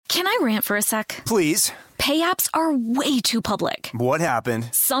Can I rant for a sec? Please. Pay apps are way too public. What happened?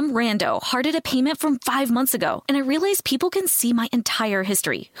 Some rando hearted a payment from 5 months ago, and I realized people can see my entire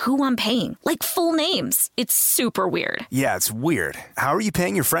history, who I'm paying, like full names. It's super weird. Yeah, it's weird. How are you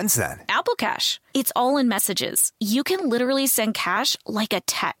paying your friends then? Apple Cash. It's all in messages. You can literally send cash like a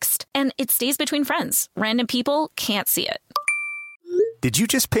text, and it stays between friends. Random people can't see it. Did you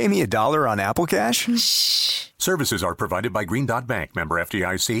just pay me $1 on Apple Cash? Shh. Services are provided by Green Dot Bank. Member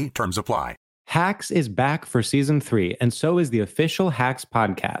FDIC. Terms apply. Hacks is back for season 3, and so is the official Hacks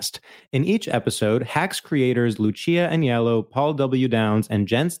podcast. In each episode, Hacks creators Lucia Aniello, Paul W. Downs, and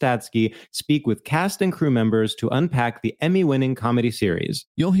Jen Statsky speak with cast and crew members to unpack the Emmy-winning comedy series.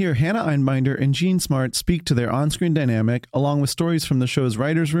 You'll hear Hannah Einbinder and Jean Smart speak to their on-screen dynamic, along with stories from the show's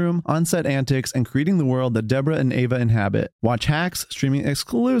writer's room, on-set antics, and creating the world that Deborah and Ava inhabit. Watch Hacks, streaming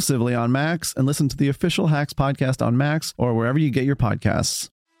exclusively on Max, and listen to the official Hacks podcast on Max or wherever you get your podcasts.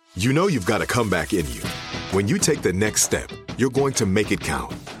 You know you've got a comeback in you. When you take the next step, you're going to make it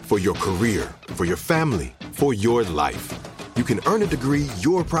count for your career, for your family, for your life. You can earn a degree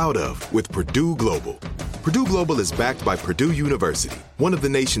you're proud of with Purdue Global. Purdue Global is backed by Purdue University, one of the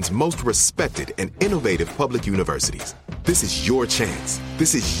nation's most respected and innovative public universities. This is your chance.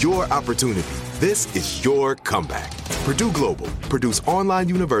 This is your opportunity. This is your comeback. Purdue Global, Purdue's online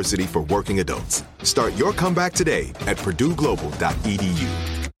university for working adults. Start your comeback today at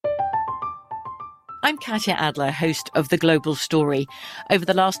purdueglobal.edu. I'm Katya Adler, host of The Global Story. Over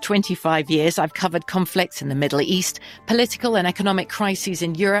the last 25 years, I've covered conflicts in the Middle East, political and economic crises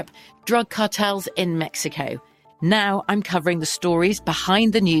in Europe, drug cartels in Mexico. Now I'm covering the stories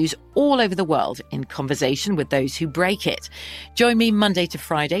behind the news all over the world in conversation with those who break it. Join me Monday to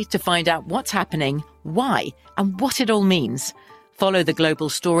Friday to find out what's happening, why, and what it all means. Follow The Global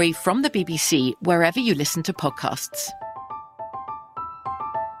Story from the BBC wherever you listen to podcasts.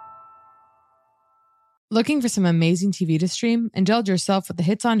 Looking for some amazing TV to stream? Indulge yourself with the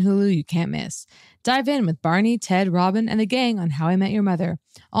hits on Hulu you can't miss. Dive in with Barney, Ted, Robin, and the gang on How I Met Your Mother.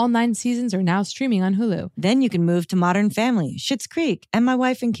 All 9 seasons are now streaming on Hulu. Then you can move to Modern Family, Schitt's Creek, and My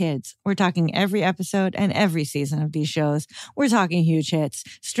Wife and Kids. We're talking every episode and every season of these shows. We're talking huge hits,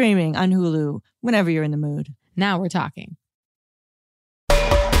 streaming on Hulu whenever you're in the mood. Now we're talking.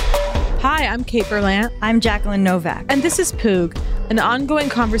 Hi, I'm Kate Berlant. I'm Jacqueline Novak. And this is Poog, an ongoing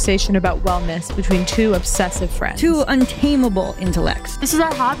conversation about wellness between 2 obsessive friends. 2 untamable intellects. This is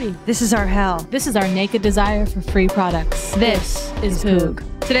our hobby. This is our hell. This is our naked desire for free products. This is Poog.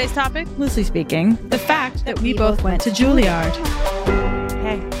 Today's topic? Loosely speaking, the fact that we both went to Juilliard.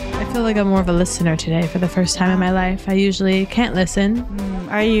 Hey. I feel like I'm more of a listener today for the first time in my life. I usually can't listen.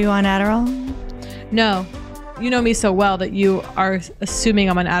 Are you on Adderall? No. You know me so well that you are assuming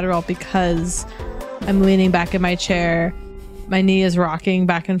I'm on Adderall because I'm leaning back in my chair, my knee is rocking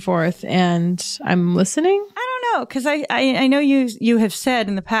back and forth, and I'm listening? I don't know, because I know you have said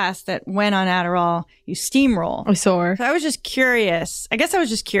in the past that when on Adderall, you steamroll. I saw. So I was just curious. I guess I was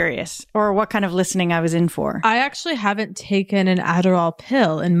just curious, or what kind of listening I was in for. I actually haven't taken an Adderall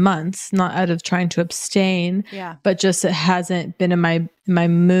pill in months, not out of trying to abstain, but just it hasn't been in my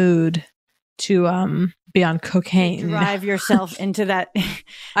mood to be on cocaine. Drive yourself into that.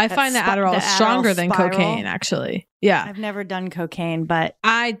 I find that Adderall is stronger than cocaine, actually. Yeah. I've never done cocaine, but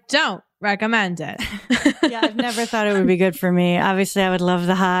I don't recommend it. Yeah, I've never thought it would be good for me. Obviously, I would love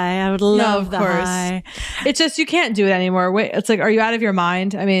the high. I would love the high. It's just, you can't do it anymore. Wait, it's like, are you out of your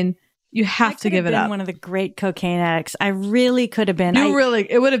mind? I mean, you have to give it up. One of the great cocaine addicts. I really could have been. It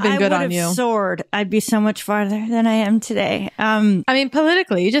would have been good on you. I would have soared. I'd be so much farther than I am today. I mean,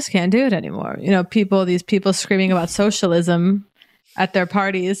 politically, you just can't do it anymore. You know, these people screaming about socialism at their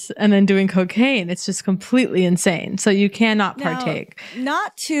parties and then doing cocaine. It's just completely insane. So you cannot partake. Now,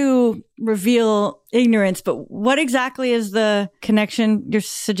 not to reveal ignorance, but what exactly is the connection you're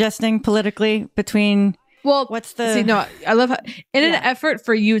suggesting politically between... Well, what's the... See, no, I love how, in an effort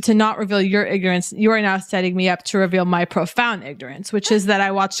for you to not reveal your ignorance, you are now setting me up to reveal my profound ignorance, which is that I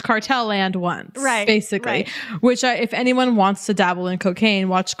watched Cartel Land once, basically, which if anyone wants to dabble in cocaine,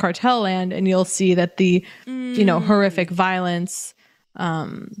 watch Cartel Land and you'll see that the, horrific violence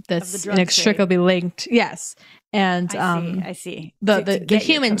that's inextricably linked. Yes. And I see. The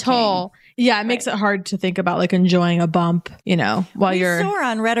human toll. Yeah, it makes it hard to think about like enjoying a bump, while you're sore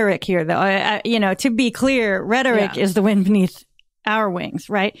on rhetoric here, though. To be clear, rhetoric is the wind beneath our wings,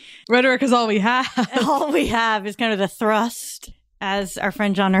 right? Rhetoric is all we have. All we have is kind of the thrust, as our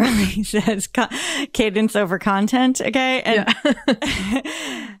friend John Early says, cadence over content. Okay, and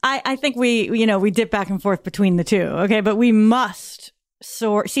I think we dip back and forth between the two. Okay, but we must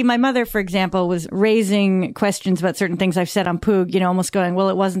See, my mother, for example, was raising questions about certain things I've said on Poog, almost going, well,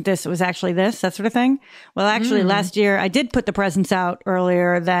 it wasn't this, it was actually this, that sort of thing. Well, actually, last year I did put the presents out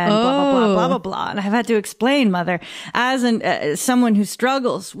earlier than blah, blah, blah, blah, blah, blah. And I've had to explain, Mother, as someone who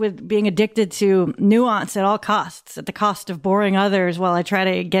struggles with being addicted to nuance at all costs, at the cost of boring others while I try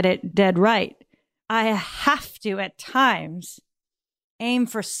to get it dead right. I have to, at times, aim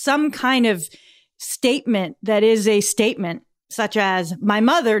for some kind of statement that is a statement, such as, my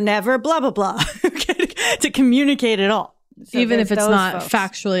mother never blah, blah, blah, to communicate it all. So even if it's not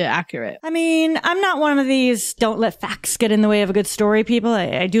factually accurate. I mean, I'm not one of these don't let facts get in the way of a good story people.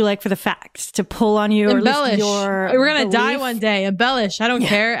 I do like for the facts to pull on you. Embellish. Or your We're going to die one day. Embellish. I don't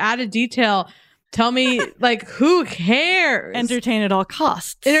care. Add a detail. Tell me, who cares? Entertain at all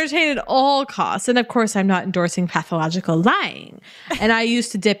costs. Entertain at all costs. And of course, I'm not endorsing pathological lying. And I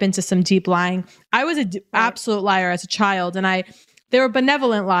used to dip into some deep lying. I was an absolute liar as a child. And they were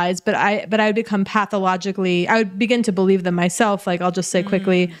benevolent lies, but I would become pathologically, I would begin to believe them myself. I'll just say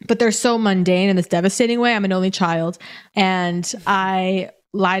quickly, but they're so mundane in this devastating way. I'm an only child. And I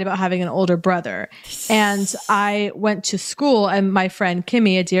lied about having an older brother. And I went to school, and my friend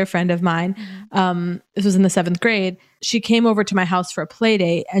Kimmy, a dear friend of mine, this was in the 7th grade, she came over to my house for a play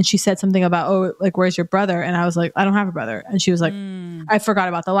date, and she said something about, where's your brother? And I was like, I don't have a brother. And she was like, I forgot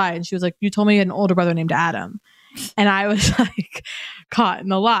about the lie. And she was like, you told me you had an older brother named Adam. And I was caught in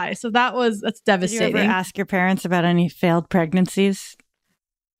the lie. So that's devastating. Did you ever ask your parents about any failed pregnancies?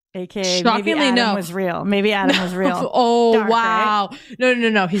 AKA maybe Adam was real. Maybe Adam was real. Oh, Dark, wow. Right?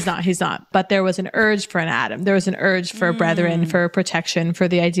 No. He's not. But there was an urge for an Adam. There was an urge for brethren, for protection, for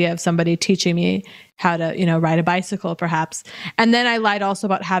the idea of somebody teaching me how to, ride a bicycle, perhaps. And then I lied also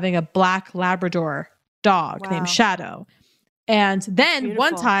about having a black Labrador dog named Shadow. And then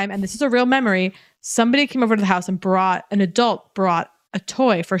one time, and this is a real memory, somebody came over to the house and an adult brought a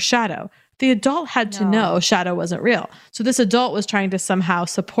toy for Shadow. The adult had to know Shadow wasn't real. So this adult was trying to somehow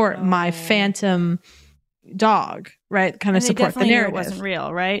support my phantom dog, right? Kind of support the narrative. It wasn't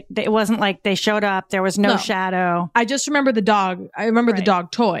real, right? It wasn't like they showed up, there was no Shadow. I just remember the dog. I remember the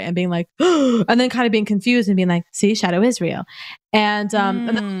dog toy and being like, and then kind of being confused and being like, see, Shadow is real. And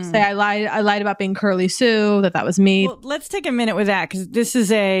and then say I lied about being Curly Sue, that was me. Well, let's take a minute with that, because this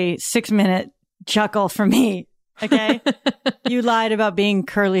is a 6-minute chuckle for me. Okay, you lied about being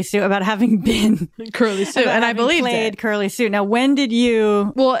Curly Sue, about having been Curly Sue, and I believed played it. Curly Sue. Now, when did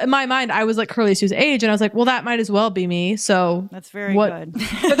you? Well, in my mind, I was like Curly Sue's age, and I was like, well, that might as well be me. So that's very good.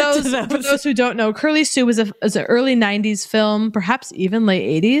 For those who don't know, Curly Sue was an early '90s film, perhaps even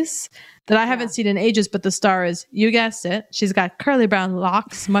late '80s, that I haven't seen in ages. But the star is, you guessed it, she's got curly brown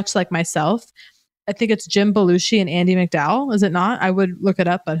locks, much like myself. I think it's Jim Belushi and Andie MacDowell, is it not? I would look it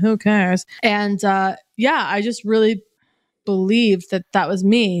up, but who cares? And I just really believed that was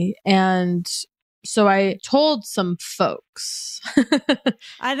me. And so I told some folks.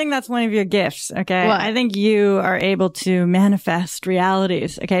 I think that's one of your gifts, okay? What? I think you are able to manifest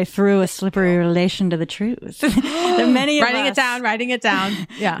realities, okay, through a slippery relation to the truth. That many of writing it down.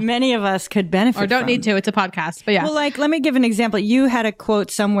 Yeah. Many of us could benefit or don't from. need to. It's a podcast, but yeah. Well, let me give an example. You had a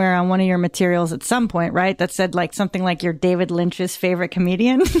quote somewhere on one of your materials at some point, right? That said something like you're David Lynch's favorite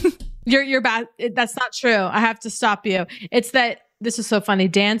comedian. You're bad. That's not true. I have to stop you. It's that, this is so funny.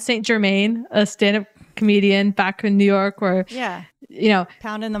 Dan St. Germain, a stand-up comedian back in New York, where,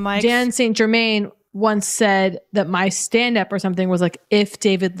 pounding the mic. Dan St. Germain once said that my stand-up or something was like, if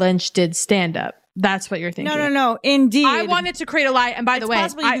David Lynch did stand-up. That's what you're thinking. No. Indeed. I wanted to create a lie. And by the way,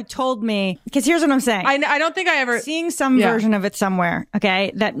 you told me, because here's what I'm saying. I don't think I ever seeing some version of it somewhere.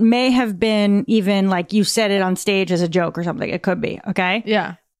 Okay. That may have been even like you said it on stage as a joke or something. It could be. Okay.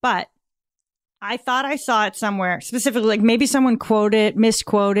 Yeah. But I thought I saw it somewhere, specifically, like maybe someone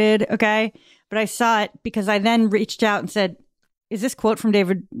misquoted, okay? But I saw it because I then reached out and said, is this quote from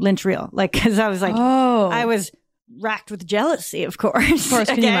David Lynch real? Because I was like, I was racked with jealousy, of course. Of course,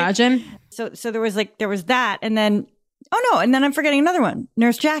 can you imagine? So there was that, and then, and then I'm forgetting another one,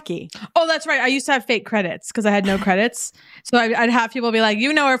 Nurse Jackie. Oh, that's right. I used to have fake credits because I had no credits. So I'd have people be like,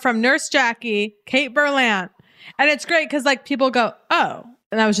 you know her from Nurse Jackie, Kate Berlant. And it's great because people go, oh.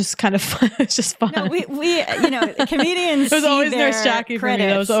 And that was just kind of fun. It's just fun. No, we comedians. It was always Nurse Jackie credits. for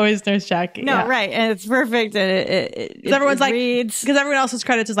me. That was always Nurse Jackie. No, right, and it's perfect. And everyone's reads because everyone else's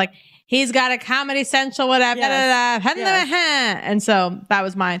credits is like, he's got a Comedy Central, whatever. Yes. And so that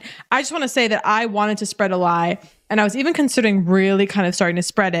was mine. I just want to say that I wanted to spread a lie, and I was even considering really kind of starting to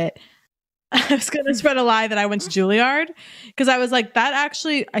spread it. I was going to spread a lie that I went to Juilliard because I was like, that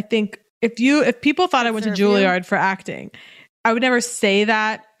actually, I think if people thought I went to Juilliard for acting, I would never say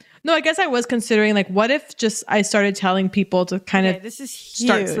that. No, I guess I was considering like, what if just I started telling people to kind of this is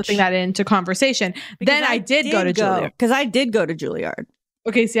start slipping that into conversation. Because then I did go to Juilliard. Because I did go to Juilliard.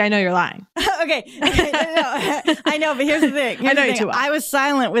 Okay, see, I know you're lying. okay. No, I know, but here's the thing. I know you too well. I was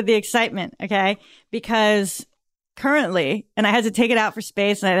silent with the excitement, okay? Because currently, and I had to take it out for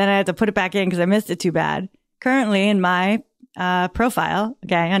space, and then I had to put it back in because I missed it too bad. Currently, in my profile,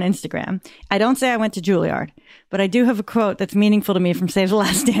 okay, on Instagram, I don't say I went to Juilliard, but I do have a quote that's meaningful to me from Save the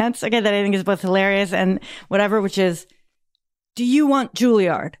Last Dance, okay, that I think is both hilarious and whatever, which is, "Do you want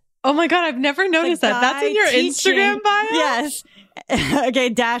Juilliard?" Oh my God, I've never noticed that. That's in your Instagram bio? Yes. Okay,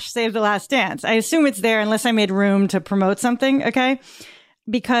 dash Save the Last Dance. I assume it's there unless I made room to promote something, okay?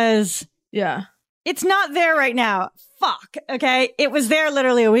 Because it's not there right now. Fuck, okay? It was there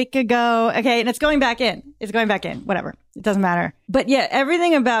literally a week ago, okay? And it's going back in. It's going back in. Whatever. It doesn't matter. But yeah,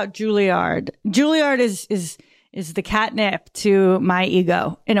 everything about Juilliard is the catnip to my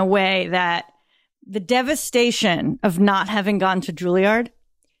ego in a way that the devastation of not having gone to Juilliard.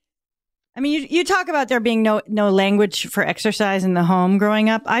 I mean, you talk about there being no language for exercise in the home growing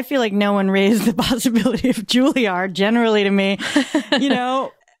up. I feel like no one raised the possibility of Juilliard generally to me, you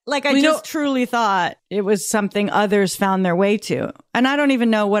know, like I just truly thought it was something others found their way to. And I don't even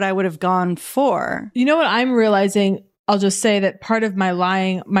know what I would have gone for. You know what I'm realizing? I'll just say that part of my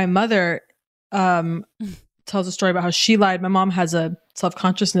lying, my mother tells a story about how she lied. My mom has a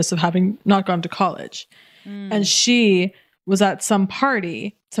self-consciousness of having not gone to college. And she was at some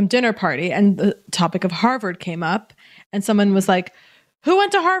dinner party, and the topic of Harvard came up, and someone was like, "Who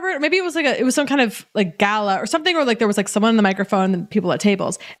went to Harvard?" Maybe it was it was some kind of like gala or something, or like there was like someone in the microphone and people at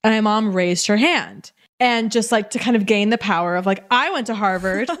tables, and my mom raised her hand. And just like to kind of gain the power of like, I went to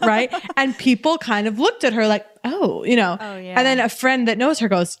Harvard, right? And people kind of looked at her like, oh, you know. Oh, yeah. And then a friend that knows her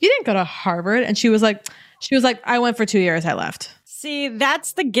goes, "You didn't go to Harvard?" And she was like, "I went for 2 years, I left." See,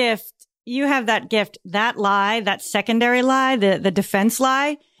 that's the gift. You have that gift, that lie, that secondary lie, the defense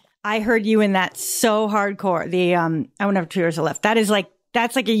lie. I heard you in that so hardcore. I went for 2 years, I left.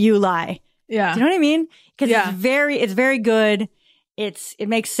 That's like a you lie. Yeah. Do you know what I mean? Because it's very good. It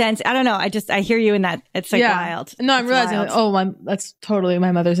makes sense. I don't know. I hear you in that. It's like wild. No, I'm realizing, that's totally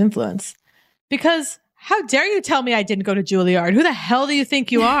my mother's influence. Because how dare you tell me I didn't go to Juilliard? Who the hell do you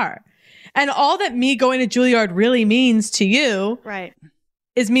think you are? And all that me going to Juilliard really means to you, right,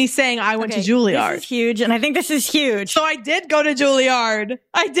 is me saying I went to Juilliard. This is huge, and I think this is huge. So I did go to Juilliard.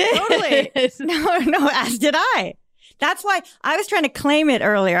 I did. Totally. No, as did I. That's why I was trying to claim it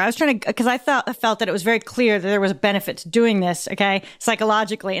earlier. I was trying to, because I felt that it was very clear that there was a benefit to doing this, okay,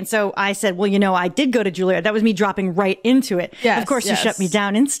 psychologically. And so I said, well, you know, I did go to Juilliard. That was me dropping right into it. Yes, of course, you shut me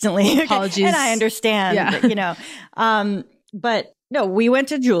down instantly. Okay? Apologies. And I understand, you know. But no, we went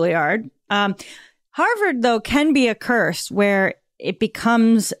to Juilliard. Harvard, though, can be a curse where it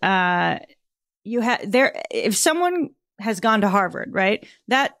becomes, if someone has gone to Harvard, right,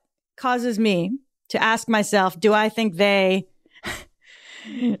 that causes me to ask myself, do I think they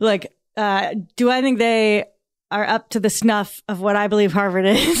are up to the snuff of what I believe Harvard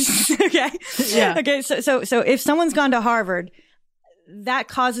is? Okay. Yeah. Okay. So if someone's gone to Harvard, that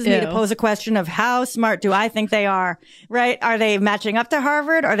causes me to pose a question of how smart do I think they are, right? Are they matching up to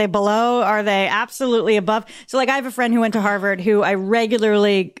Harvard? Are they below? Are they absolutely above? So like I have a friend who went to Harvard who I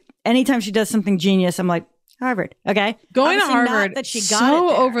regularly, anytime she does something genius, I'm like, Harvard. Okay. Going Obviously to Harvard, not that she got so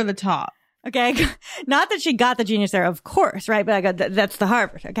it there. over the top. Okay. Not that she got the genius there, of course, right? But I got that's the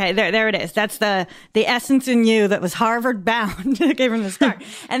Harvard. Okay. There it is. That's the essence in you that was Harvard bound, okay, from the start.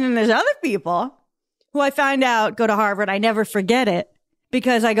 And then there's other people who I find out go to Harvard. I never forget it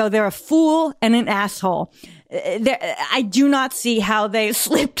because I go, they're a fool and an asshole. I do not see how they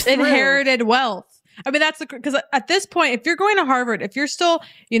slipped through. Inherited wealth. I mean, because at this point, if you're going to Harvard, if you're still,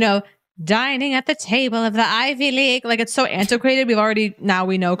 you know, dining at the table of the Ivy League, like it's so antiquated.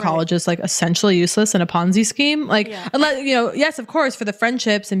 We know college is like essentially useless and a Ponzi scheme. Like, unless, you know, yes, of course, for the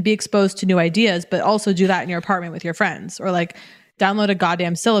friendships and be exposed to new ideas, but also do that in your apartment with your friends or like download a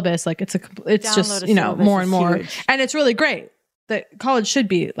goddamn syllabus. Like it's just, you know, more and more. Huge. And it's really great that college should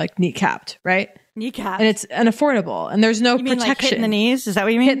be like kneecapped, right? Kneecap. And it's unaffordable and there's no protection. Like hitting the knees? Is that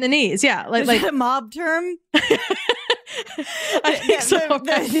what you mean? Hitting the knees. Yeah. Is that a mob term? I think so.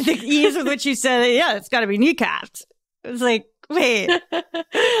 The ease with which you said, it's got to be kneecapped. It was like, wait.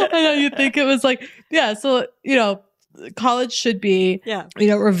 I know you think it was like, so, you know, college should be, you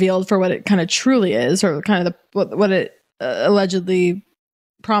know, revealed for what it kind of truly is, or kind of what it allegedly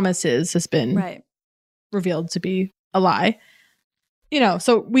promises has been revealed to be a lie. You know,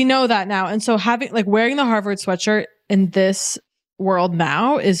 so we know that now. And so wearing the Harvard sweatshirt in this world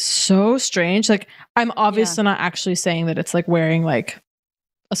now is so strange. Like I'm obviously not actually saying that it's like wearing like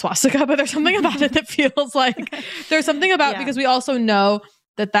a swastika, but there's something about it that feels like there's something about, because we also know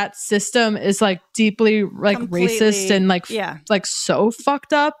that system is like deeply like completely racist and like so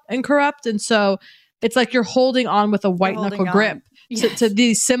fucked up and corrupt. And so it's like you're holding on with a white knuckle grip to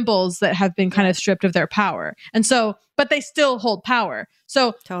these symbols that have been kind of stripped of their power. And so, but they still hold power.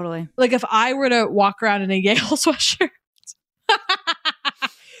 So totally, like if I were to walk around in a Yale sweatshirt, but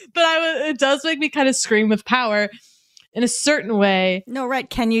it does make me kind of scream with power in a certain way. No, right.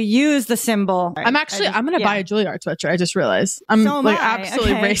 Can you use the symbol? I'm going to buy a Juilliard sweatshirt. I just realized I'm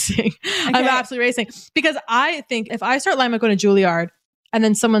absolutely racing. I'm absolutely racing because I think if I start lying about going to Juilliard and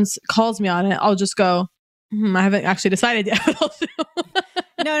then someone calls me on it, I'll just go, I haven't actually decided yet.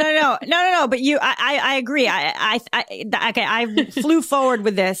 No. But I agree. I flew forward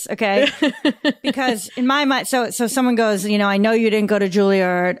with this. Okay. Because in my mind, so someone goes, I know you didn't go to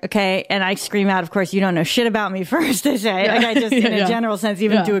Juilliard. Okay. And I scream out, of course, you don't know shit about me first, they say. Like I just, in a general sense,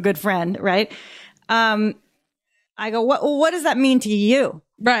 even to a good friend. Right. I go, what does that mean to you?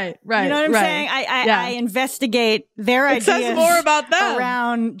 Right. You know what I'm saying? I investigate their ideas. It says more about them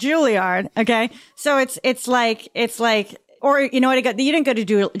around Juilliard. Okay. So it's like, or you know what? You didn't go to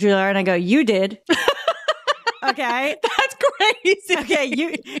Juilliard, and I go, you did. Okay, that's crazy.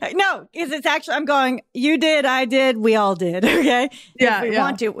 Okay, no, because it's actually I'm going. You did, I did, we all did. Okay, if we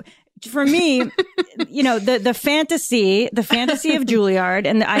want to. For me, the fantasy of Juilliard,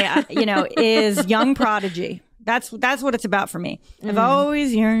 and is young prodigy. That's what it's about for me. I've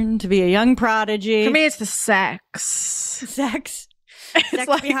always yearned to be a young prodigy. For me, it's the sex. Sex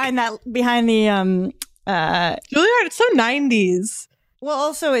like, behind the Juilliard. It's so 90s. Well,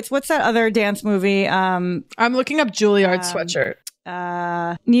 also what's that other dance movie? I'm looking up Juilliard sweatshirt.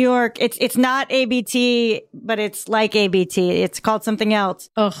 New York. It's not ABT, but it's like ABT. It's called something else.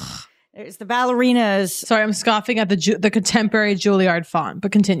 Ugh. There's the ballerinas. Sorry, I'm scoffing at the contemporary Juilliard font,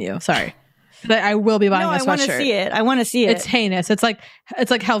 but continue. Sorry. I will be buying a sweatshirt. I want to see it. It's heinous. It's like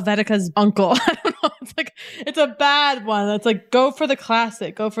Helvetica's uncle. I don't know. It's a bad one. It's like, go for the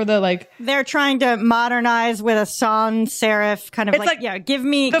classic. Go for the like. They're trying to modernize with a sans serif kind of give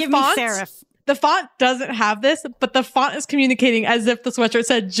me serif. The font doesn't have this, but the font is communicating as if the sweatshirt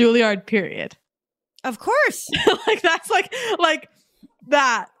said Juilliard period. Of course. That's like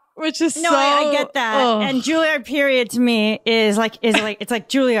that. Which is I get that. Ugh. And Juilliard period to me is like it's like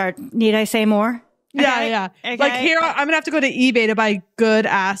Juilliard. Need I say more? Okay? Yeah. Okay? Like here, I'm gonna have to go to eBay to buy good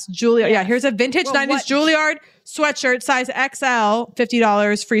ass Juilliard. Yeah, here's a vintage 90s Juilliard sweatshirt, size XL,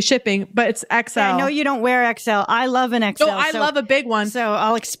 $50, free shipping, but it's XL. I know you don't wear XL. I love an XL. No, I love a big one. So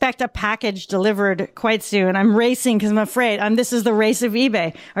I'll expect a package delivered quite soon. I'm racing because I'm afraid. This is the race of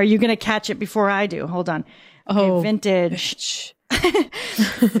eBay. Are you gonna catch it before I do? Hold on. Okay, vintage.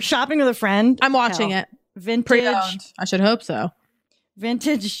 Shopping with a friend. I'm watching it. Vintage. Pre-owned. I should hope so.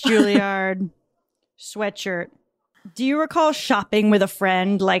 Vintage Juilliard sweatshirt. Do you recall shopping with a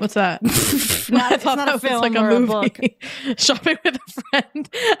friend? Like what's that? It's not a film like or a book. Shopping with a friend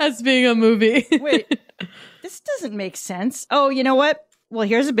as being a movie. Wait, this doesn't make sense. Oh, you know what? Well,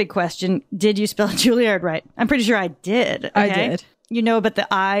 here's a big question. Did you spell Juilliard right? I'm pretty sure I did. Okay? I did. You know about the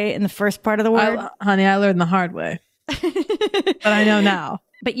I in the first part of the word? Honey, I learned the hard way. But I know now.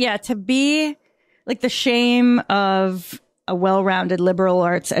 But yeah, to be like the shame of a well-rounded liberal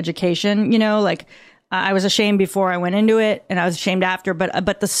arts education, I was ashamed before I went into it and I was ashamed after,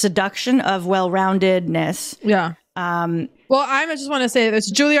 but the seduction of well-roundedness. Yeah. Well, I just want to say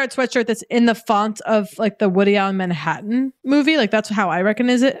this Juilliard sweatshirt that's in the font of like the Woody Allen Manhattan movie. Like that's how I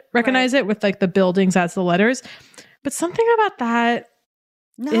recognize it with like the buildings as the letters. But something about that.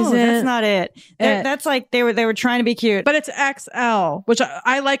 No, that's not it. That's like they were trying to be cute. But it's XL, which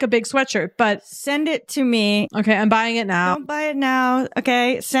I like a big sweatshirt, but send it to me. Okay, I'm buying it now. Don't buy it now.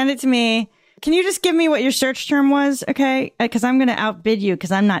 Okay, send it to me. Can you just give me what your search term was? Okay, because I'm going to outbid you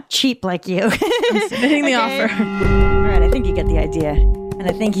because I'm not cheap like you. I'm submitting the offer. All right, I think you get the idea. And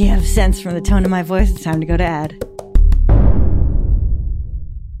I think you have sense from the tone of my voice. It's time to go to ad.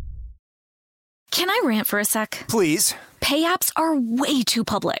 Can I rant for a sec? Please. Pay apps are way too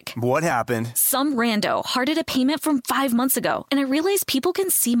public. What happened? Some rando hearted a payment from 5 months ago, and I realized people can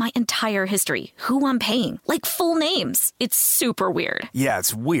see my entire history, who I'm paying, like full names. It's super weird. Yeah,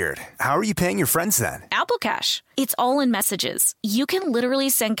 it's weird. How are you paying your friends then? Apple Cash. It's all in messages. You can literally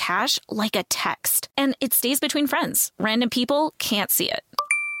send cash like a text, and it stays between friends. Random people can't see it.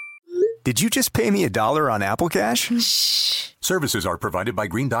 Did you just pay me $1 on Apple Cash? Shh. Services are provided by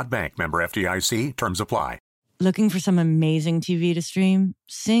Green Dot Bank. Member FDIC. Terms apply. Looking for some amazing TV to stream?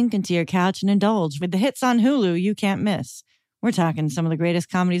 Sink into your couch and indulge with the hits on Hulu you can't miss. We're talking some of the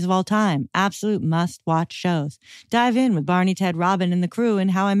greatest comedies of all time, absolute must-watch shows. Dive in with Barney, Ted, Robin, and the crew in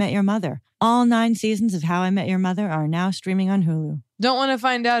How I Met Your Mother. All 9 seasons of How I Met Your Mother are now streaming on Hulu. Don't want to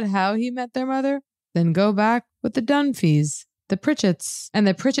find out how he met their mother? Then go back with the Dunphys, the Pritchetts, and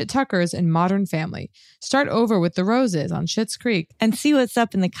the Pritchett Tuckers in Modern Family. Start over with the Roses on Schitt's Creek. And see what's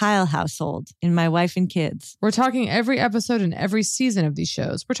up in the Kyle household in My Wife and Kids. We're talking every episode and every season of these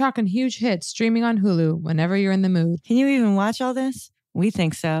shows. We're talking huge hits streaming on Hulu whenever you're in the mood. Can you even watch all this? We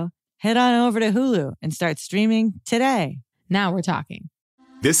think so. Head on over to Hulu and start streaming today. Now we're talking.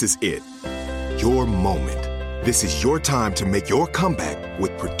 This is it. Your moment. This is your time to make your comeback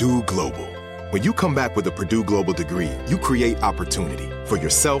with Purdue Global. When you come back with a Purdue Global degree, you create opportunity for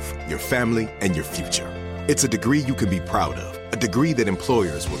yourself, your family, and your future. It's a degree you can be proud of, a degree that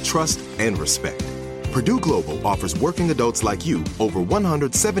employers will trust and respect. Purdue Global offers working adults like you over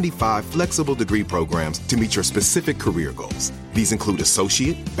 175 flexible degree programs to meet your specific career goals. These include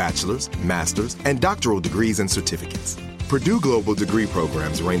associate, bachelor's, master's, and doctoral degrees and certificates. Purdue Global degree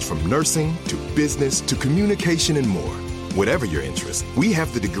programs range from nursing to business to communication and more. Whatever your interest, we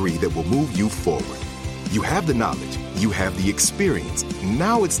have the degree that will move you forward. You have the knowledge, you have the experience.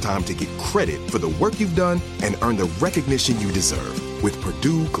 Now it's time to get credit for the work you've done and earn the recognition you deserve with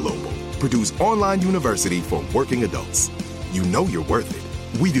Purdue Global, Purdue's online university for working adults. You know you're worth it.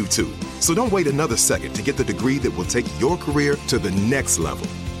 We do too. So don't wait another second to get the degree that will take your career to the next level.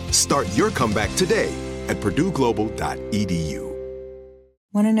 Start your comeback today at purdueglobal.edu.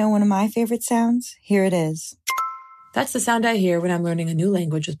 Want to know one of my favorite sounds? Here it is. That's the sound I hear when I'm learning a new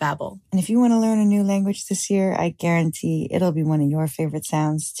language with Babbel. And if you want to learn a new language this year, I guarantee it'll be one of your favorite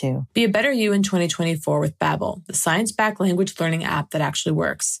sounds too. Be a better you in 2024 with Babbel, the science-backed language learning app that actually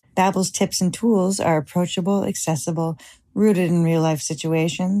works. Babbel's tips and tools are approachable, accessible, rooted in real-life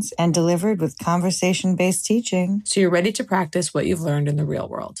situations, and delivered with conversation-based teaching. So you're ready to practice what you've learned in the real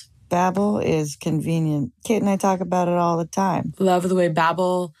world. Babbel is convenient. Kate and I talk about it all the time. Love the way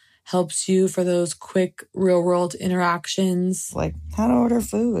Babbel helps you for those quick real-world interactions. Like how to order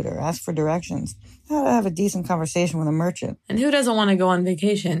food or ask for directions. How to have a decent conversation with a merchant. And who doesn't want to go on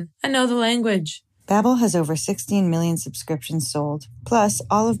vacation and know the language? Babbel has over 16 million subscriptions sold. Plus,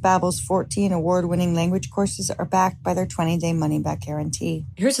 all of Babbel's 14 award-winning language courses are backed by their 20-day money-back guarantee.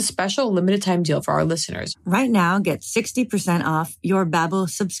 Here's a special limited-time deal for our listeners. Right now, get 60% off your Babbel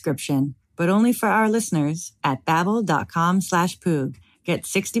subscription, but only for our listeners at babbel.com/poog. Get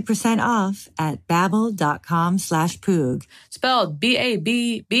 60% off at babbel.com/poog. Spelled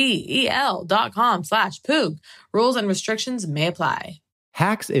BABBEL.com/poog. Rules and restrictions may apply.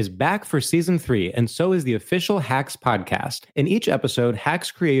 Hacks is back for season 3, and so is the official Hacks podcast. In each episode, Hacks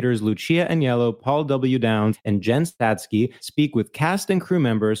creators Lucia Aniello, Paul W. Downs, and Jen Statsky speak with cast and crew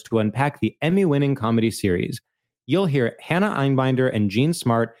members to unpack the Emmy-winning comedy series. You'll hear Hannah Einbinder and Jean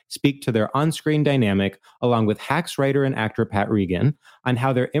Smart speak to their on-screen dynamic, along with Hacks writer and actor Pat Regan, on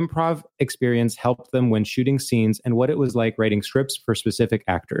how their improv experience helped them when shooting scenes and what it was like writing scripts for specific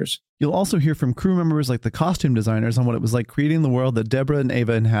actors. You'll also hear from crew members like the costume designers on what it was like creating the world that Deborah and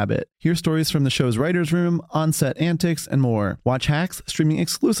Ava inhabit. Hear stories from the show's writer's room, on-set antics, and more. Watch Hacks streaming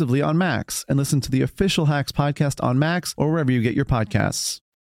exclusively on Max, and listen to the official Hacks podcast on Max or wherever you get your podcasts.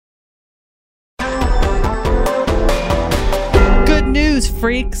 Good news,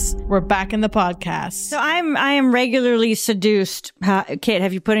 freaks. We're back in the podcast. So I am regularly seduced. Kate,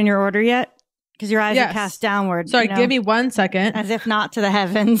 have you put in your order yet? Because your eyes are cast downward. Sorry, give me 1 second. As if not to the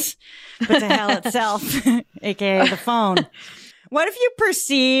heavens, but to hell itself, aka the phone. What if you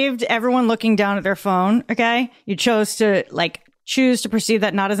perceived everyone looking down at their phone? Okay, you choose to perceive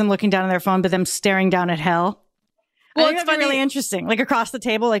that not as them looking down at their phone, but them staring down at hell. Well, it's funny. Really interesting. Like across the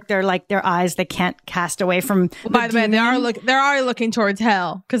table, like their eyes they can't cast away from. Well, by the way, they're already looking towards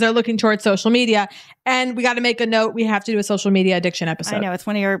hell because they're looking towards social media. And we got to make a note. We have to do a social media addiction episode. I know it's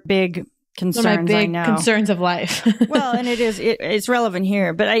one of your big concerns. One of my big concerns of life. Well, and it's relevant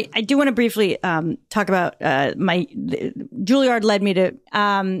here, but I do want to briefly talk about Juilliard led me to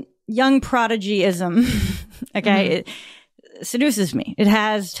young prodigyism. Okay. Mm-hmm. Seduces me. It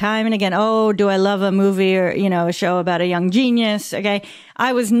has time and again. Oh, do I love a movie or, a show about a young genius? Okay.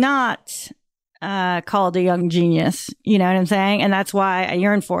 I was not called a young genius. You know what I'm saying? And that's why I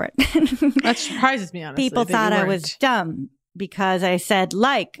yearn for it. That surprises me, honestly. People thought I was dumb because I said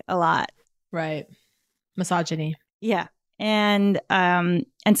like a lot. Right. Misogyny. Yeah. And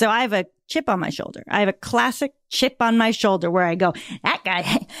so I have a chip on my shoulder. I have a classic chip on my shoulder where I go, that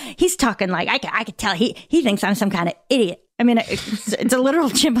guy, he's talking like I could tell he thinks I'm some kind of idiot. I mean, it's a literal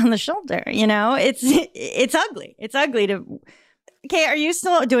chip on the shoulder, It's ugly. It's ugly to Okay, are you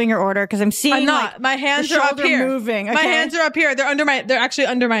still doing your order? Because I'm seeing I'm not. My hands are up here. Moving. Okay? My hands are up here. They're actually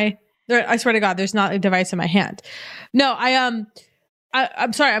under my. I swear to God, there's not a device in my hand. No, I'm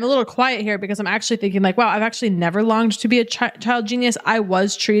sorry. I'm a little quiet here because I'm actually thinking like, wow, I've actually never longed to be a child genius. I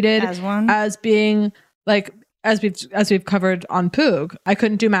was treated as one, as being like, as we've covered on Poog. I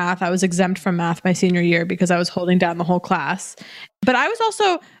couldn't do math. I was exempt from math my senior year because I was holding down the whole class. But I was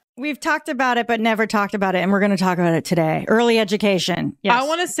also. We've talked about it, but never talked about it. And we're going to talk about it today. Early education. Yes. I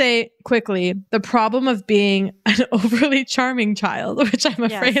want to say quickly, the problem of being an overly charming child, which I'm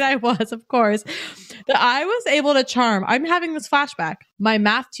afraid I was, of course, that I was able to charm. I'm having this flashback. My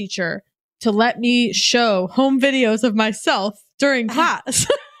math teacher to let me show home videos of myself during class.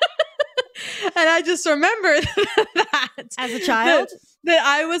 And I just remember that. As a child? That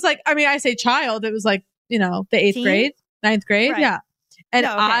I was like, I mean, I say child. It was like, the 8th grade, 9th grade. Right. Yeah. And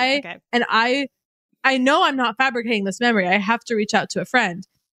I know I'm not fabricating this memory. I have to reach out to a friend.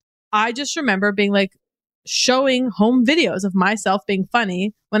 I just remember being like showing home videos of myself being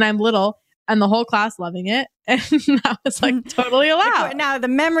funny when I'm little and the whole class loving it. And that was like totally allowed. Now the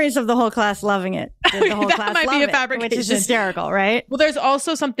memories of the whole class loving it. The whole that class might be a fabrication. Which is hysterical, right? Well, there's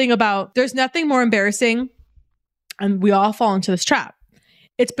also something about, there's nothing more embarrassing, and we all fall into this trap.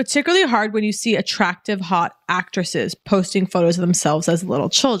 It's particularly hard when you see attractive, hot actresses posting photos of themselves as little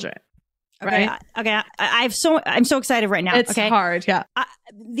children. Right? Okay. I'm so excited right now. It's hard. Yeah.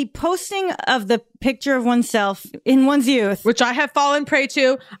 The posting of the picture of oneself in one's youth, which I have fallen prey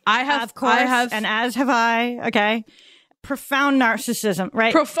to. I have, of course, and as have I. Okay. Profound narcissism,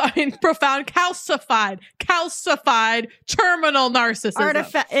 right? Profound calcified, terminal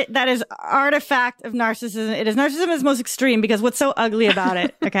narcissism. That is artifact of narcissism. It is narcissism is most extreme because what's so ugly about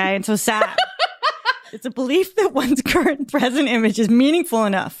it, okay, and so sad. It's a belief that one's current present image is meaningful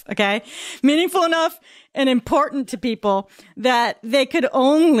enough, okay? Meaningful enough and important to people that they could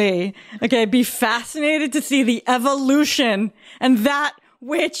only, be fascinated to see the evolution and that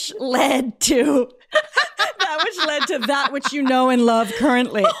which led to that which you know and love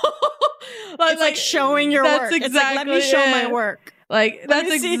currently. It's like showing your work. Exactly, it's like, let me show my work. Like,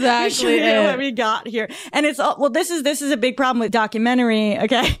 that's exactly it. What we got here. And it's all, well, this is a big problem with documentary.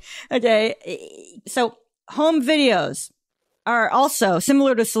 Okay. So home videos are also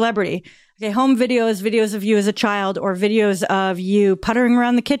similar to celebrity. Okay. Home videos of you as a child or videos of you puttering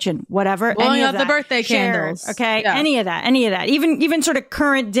around the kitchen, whatever. Blowing out the birthday candles. Okay. Yeah. Any of that. Even sort of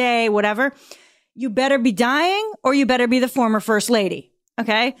current day, whatever. You better be dying or you better be the former first lady.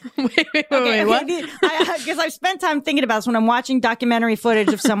 Okay. Wait, what? Because I've spent time thinking about this when I'm watching documentary footage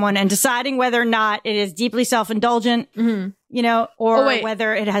of someone and deciding whether or not it is deeply self-indulgent, or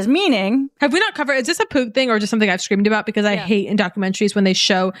whether it has meaning. Have we not covered, is this a Poog thing or just something I've screamed about? Because I hate in documentaries when they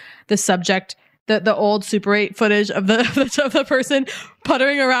show the subject, the old Super 8 footage of the person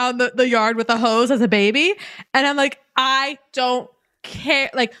puttering around the yard with a hose as a baby. And I'm like, I don't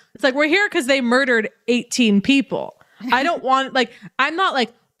care. Like, it's like, we're here because they murdered 18 people. I don't want, I'm not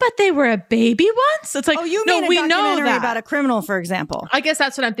like, but they were a baby once? It's like, oh, you mean no, we a know documentary that. About a criminal, for example. I guess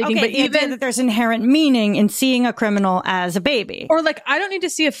that's what I'm thinking. Okay, but even that there's inherent meaning in seeing a criminal as a baby. Or I don't need to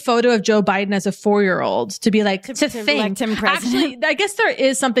see a photo of Joe Biden as a 4-year-old to be like, to think. Elect him president. Actually, I guess there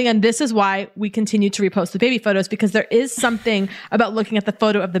is something, and this is why we continue to repost the baby photos, because there is something about looking at the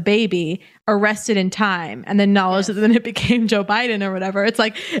photo of the baby arrested in time and then knowledge that then it became Joe Biden or whatever. It's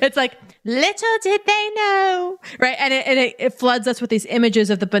like, little did they know, right? And it floods us with these images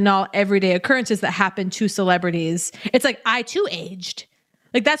of the banal everyday occurrences that happen to celebrities. It's like, I too aged.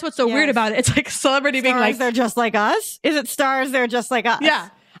 Like, that's what's so weird about it. It's like celebrity stars, being like, they're just like us. Is it stars? They're just like us. Yeah.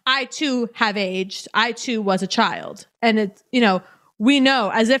 I too have aged. I too was a child. And it's, we know,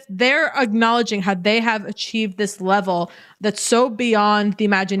 as if they're acknowledging how they have achieved this level that's so beyond the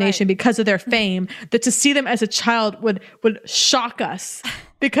imagination because of their fame, that to see them as a child would shock us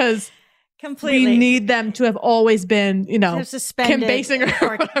because completely. We need them to have always been, Kim Basinger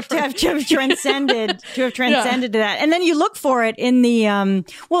or to have transcended to that. And then you look for it in the,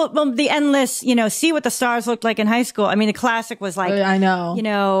 the endless, see what the stars looked like in high school. I mean, the classic was like, I know,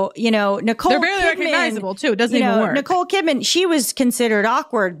 Nicole they're barely Kidman, recognizable too. It doesn't even work. Nicole Kidman, she was considered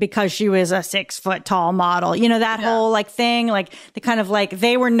awkward because she was a 6-foot tall model. That whole thing, the kind of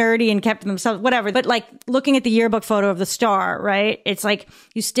they were nerdy and kept to themselves, whatever. But looking at the yearbook photo of the star, right? It's like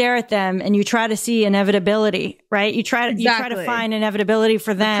you stare at them and you try to see inevitability, right? You try to find inevitability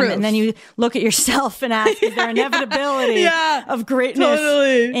for them, and then you look at yourself and ask, is there inevitability of greatness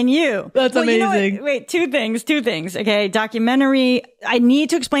in you? That's amazing. Wait, two things. Okay, documentary. I need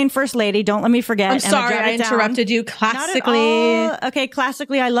to explain First Lady. Don't let me forget. I'm sorry, I interrupted you. Classically,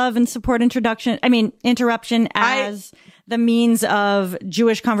 classically, I love and support interruption as the means of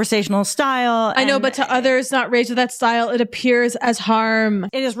Jewish conversational style. I know, but to others not raised with that style, it appears as harm.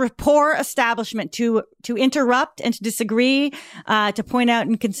 It is rapport establishment to interrupt and to disagree, to point out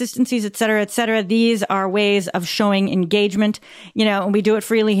inconsistencies, et cetera, et cetera. These are ways of showing engagement, and we do it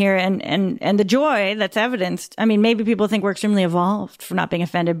freely here. And the joy that's evidenced. I mean, maybe people think we're extremely evolved for not being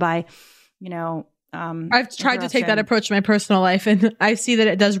offended by, I've tried to take that approach in my personal life, and I see that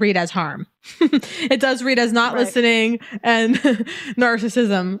it does read as harm. It does read as not listening and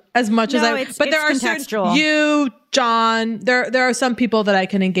narcissism as much as I. But there are contextual. You, John. There are some people that I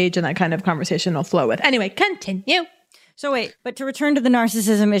can engage in that kind of conversational flow with. Anyway, continue. So wait, but to return to the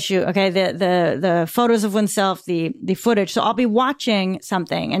narcissism issue, okay, the photos of oneself, the footage. So I'll be watching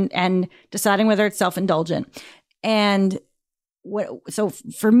something and deciding whether it's self-indulgent. And so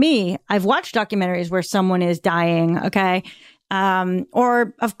for me, I've watched documentaries where someone is dying, okay?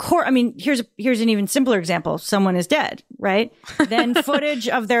 Or of course, I mean, here's an even simpler example. Someone is dead, right? Then footage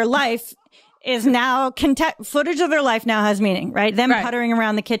of their life is now footage of their life now has meaning, right? Them puttering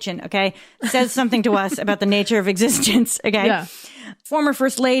around the kitchen, okay, says something to us about the nature of existence, okay? Yeah. Former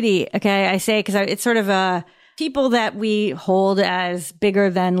First Lady, okay, I say because it's sort of people that we hold as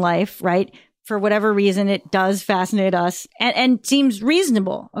bigger than life, right? For whatever reason, it does fascinate us and seems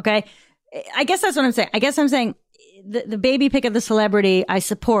reasonable, okay? I guess that's what I'm saying. I guess I'm saying the baby pic of the celebrity I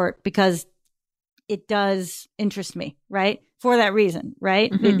support because it does interest me, right? For that reason,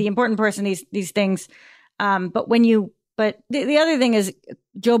 right? Mm-hmm. The important person, these things. But the other thing is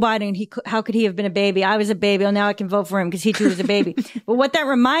Joe Biden, how could he have been a baby? I was a baby. Oh, now I can vote for him because he too was a baby. But what that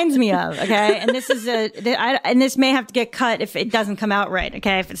reminds me of, okay, and this is and this may have to get cut if it doesn't come out right,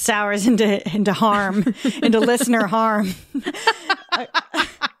 okay, if it sours into harm, into listener harm.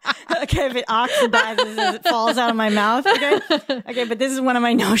 Okay, if it oxidizes as it falls out of my mouth, okay, but this is one of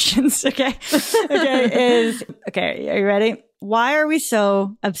my notions, okay, are you ready? Why are we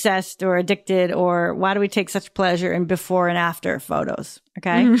so obsessed or addicted, or why do we take such pleasure in before and after photos?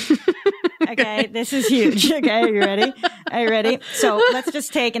 Okay. Okay. This is huge. Okay. Are you ready? So let's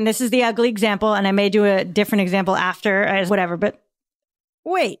just take, and this is the ugly example, and I may do a different example after as whatever, but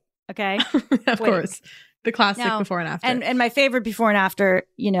wait. Okay. Of course. The classic before and after. And my favorite before and after,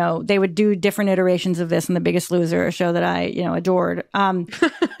 they would do different iterations of this in The Biggest Loser, a show that I, adored.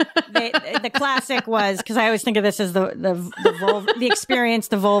 The classic was, because I always think of this as the experience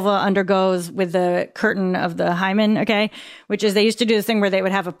the vulva undergoes with the curtain of the hymen, okay? Which is they used to do this thing where they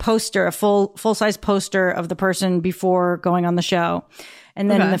would have a poster, a full-size poster of the person before going on the show. And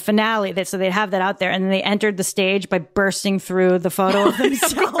then in the finale, so they'd have that out there, and then they entered the stage by bursting through the photo of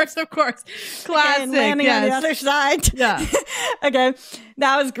themselves. Of course. Classic. And landing on the other side. Yeah. Okay.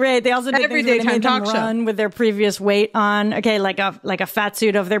 That was great. They also did Every things where they made them talk run with their previous weight on. Okay. Like a fat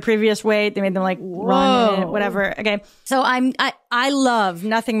suit of their previous weight. They made them run in it, whatever. Okay. So I love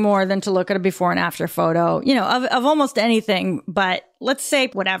nothing more than to look at a before and after photo, of almost anything, but let's say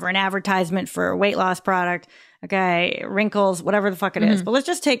whatever, an advertisement for a weight loss product. Okay, wrinkles, whatever the fuck it is. But let's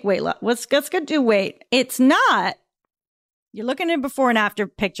just take weight loss. Let's go do weight. It's not. You're looking at a before and after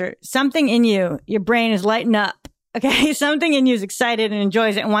picture. Something in you, your brain is lighting up. Okay, something in you is excited and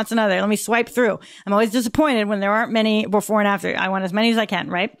enjoys it and wants another. Let me swipe through. I'm always disappointed when there aren't many before and after. I want as many as I can,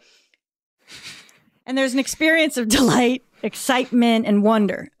 right? And there's an experience of delight, excitement, and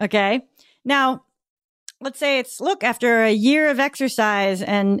wonder. Okay, now. Let's say after a year of exercise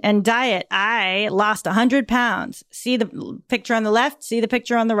and diet, I lost 100 pounds. See the picture on the left, see the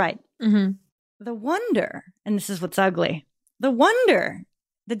picture on the right. Mm-hmm. The wonder, and this is what's ugly, the wonder,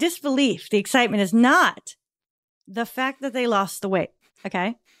 the disbelief, the excitement is not the fact that they lost the weight,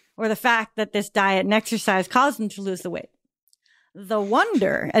 okay? Or the fact that this diet and exercise caused them to lose the weight. The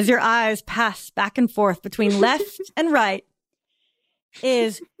wonder, as your eyes pass back and forth between left and right,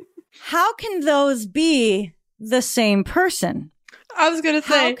 is... how can those be the same person? I was going to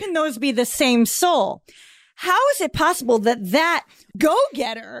say. How can those be the same soul? How is it possible that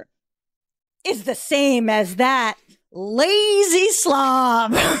go-getter is the same as that lazy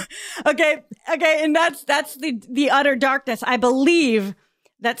slob? Okay. And that's the utter darkness. I believe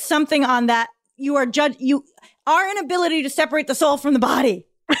that something on that our inability to separate the soul from the body.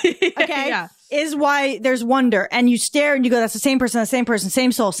 Okay. Yeah. Is why there's wonder, and you stare and you go, that's the same person,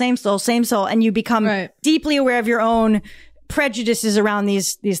 same soul. And you become deeply aware of your own prejudices around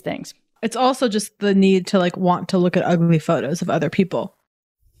these things. It's also just the need to want to look at ugly photos of other people.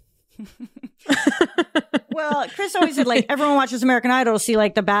 Well, Chris always said everyone watches American Idol to see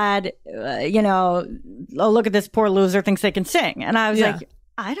the bad, oh, look at this poor loser thinks they can sing. And I was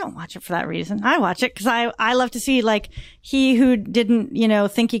I don't watch it for that reason. I watch it because I love to see he who didn't,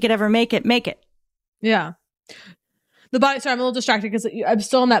 think he could ever make it. Yeah. The body. Sorry, I'm a little distracted because I'm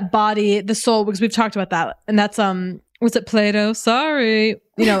still in that body, the soul, because we've talked about that. And that's, was it Plato? Sorry.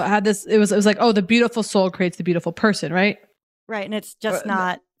 You know, I had this, it was like, oh, the beautiful soul creates the beautiful person, right? Right. And it's just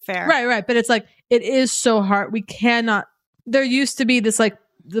not fair. Right. But it's like, it is so hard. We cannot, there used to be this like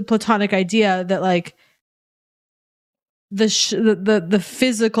the Platonic idea that like the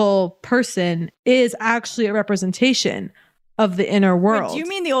physical person is actually a representation of the inner world. Wait, do you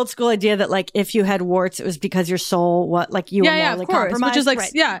mean the old school idea that like if you had warts, it was because your soul, you were morally compromised? Which is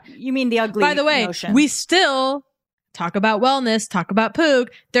like, You mean the ugly By the way, notion. we still talk about wellness, talk about poog.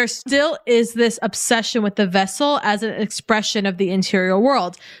 There still is this obsession with the vessel as an expression of the interior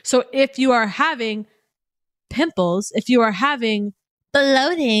world. So if you are having pimples, if you are having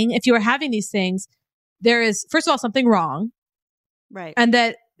bloating, if you are having these things, there is, first of all, something wrong. Right. And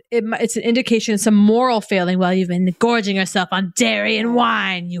that it's an indication of some moral failing. Well, you've been gorging yourself on dairy and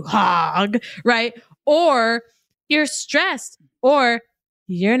wine, you hog, right? Or you're stressed, or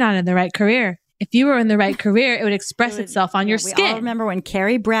you're not in the right career. If you were in the right career, it would express itself on your skin. We all remember when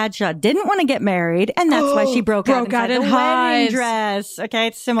Carrie Bradshaw didn't want to get married, and that's why she broke out in the wedding dress. Okay,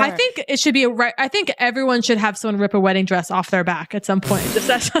 it's similar. I think it should be I think everyone should have someone rip a wedding dress off their back at some point. Just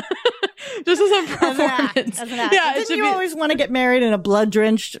as a performance. As an act. Yeah, didn't you always want to get married in a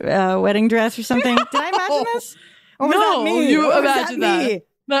blood-drenched wedding dress or something? Did I imagine this? Or was that me? You imagined that.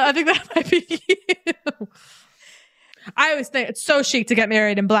 No, I think that might be you. I always think it's so chic to get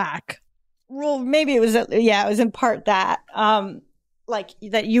married in black. Well, maybe it was in part that, like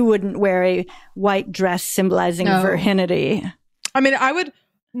that you wouldn't wear a white dress symbolizing virginity. I mean, I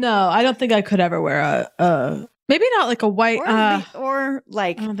don't think I could ever wear a maybe not like a white, or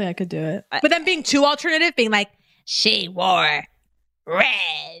like, I don't think I could do it. But then being too alternative, being like, she wore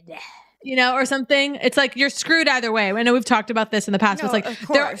red, you know, or something. It's like you're screwed either way. I know we've talked about this in the past. But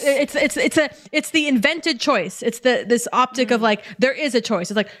it's like it's the invented choice. It's this optic of like there is a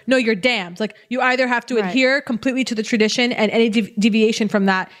choice. It's like no, you're damned. Like you either have to adhere completely to the tradition, and any deviation from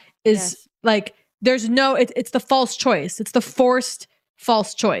that is like there's no. It's the false choice. It's the forced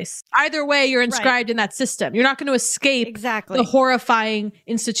false choice. Either way, you're inscribed in that system. You're not going to escape the horrifying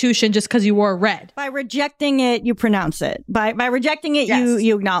institution just because you wore red. By rejecting it, you pronounce it. By rejecting it,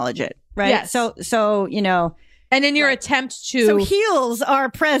 you acknowledge it. Right. Yes. So, you know, and in your attempt to. So heels are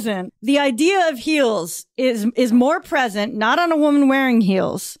present. The idea of heels is more present, not on a woman wearing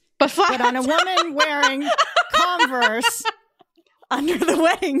heels, but on a woman wearing Converse under the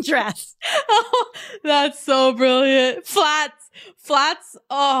wedding dress. Oh, that's so brilliant. Flats.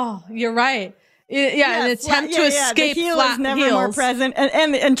 Oh, you're right. Yeah, an attempt to escape the heel flat is never heels. more present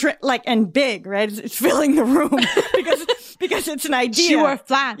and big, right? It's filling the room because it's an idea. Shoe or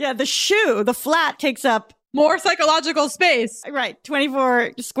flat. Yeah, the flat takes up more psychological space. Right,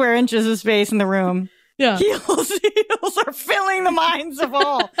 24 square inches of space in the room. Yeah, heels are filling the minds of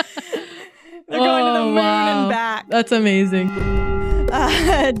all. They're going to the moon and back. That's amazing.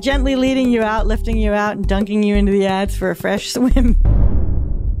 Gently leading you out, lifting you out, and dunking you into the ads for a fresh swim.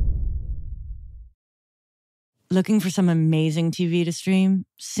 Looking for some amazing TV to stream?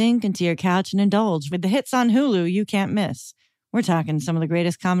 Sink into your couch and indulge with the hits on Hulu you can't miss. We're talking some of the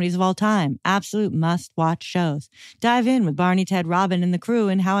greatest comedies of all time, absolute must-watch shows. Dive in with Barney, Ted, Robin, and the crew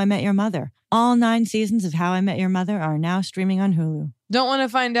in How I Met Your Mother. All 9 seasons of How I Met Your Mother are now streaming on Hulu. Don't want to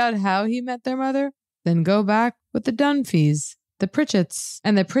find out how he met their mother? Then go back with the Dunphys, the Pritchetts,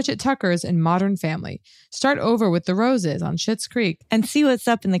 and the Pritchett Tuckers in Modern Family. Start over with the Roses on Schitt's Creek. And see what's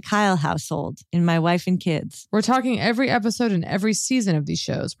up in the Kyle household in My Wife and Kids. We're talking every episode and every season of these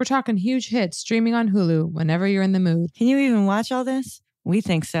shows. We're talking huge hits streaming on Hulu whenever you're in the mood. Can you even watch all this? We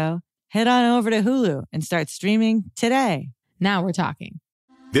think so. Head on over to Hulu and start streaming today. Now we're talking.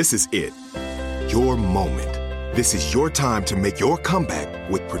 This is it. Your moment. This is your time to make your comeback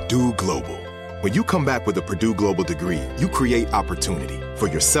with Purdue Global. When you come back with a Purdue Global degree, you create opportunity for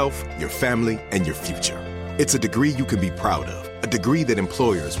yourself, your family, and your future. It's a degree you can be proud of, a degree that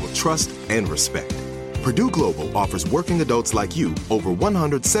employers will trust and respect. Purdue Global offers working adults like you over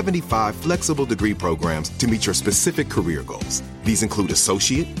 175 flexible degree programs to meet your specific career goals. These include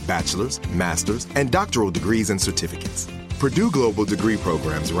associate, bachelor's, master's, and doctoral degrees and certificates. Purdue Global degree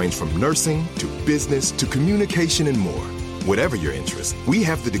programs range from nursing to business to communication and more. Whatever your interest, we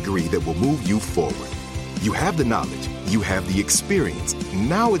have the degree that will move you forward. You have the knowledge, you have the experience.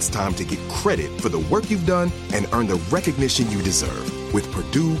 Now it's time to get credit for the work you've done and earn the recognition you deserve with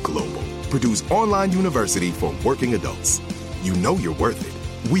Purdue Global, Purdue's online university for working adults. You know you're worth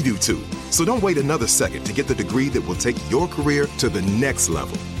it. We do too. So don't wait another second to get the degree that will take your career to the next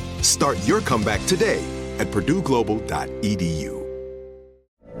level. Start your comeback today at purdueglobal.edu.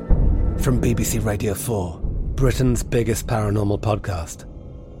 From BBC Radio 4. Britain's biggest paranormal podcast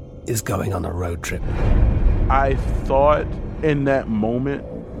is going on a road trip. I thought in that moment,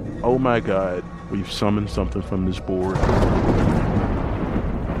 oh my God, we've summoned something from this board.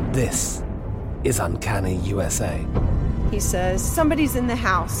 This is Uncanny USA. He says, somebody's in the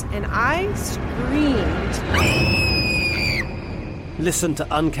house, and I screamed. Listen to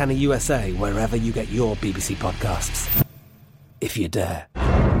Uncanny USA wherever you get your BBC podcasts, if you dare.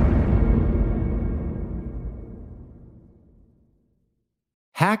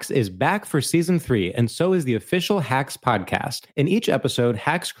 Hacks is back for season 3, and so is the official Hacks podcast. In each episode,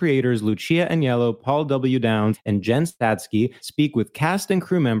 Hacks creators Lucia Aniello, Paul W. Downs, and Jen Statsky speak with cast and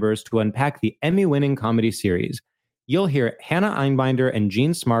crew members to unpack the Emmy-winning comedy series. You'll hear Hannah Einbinder and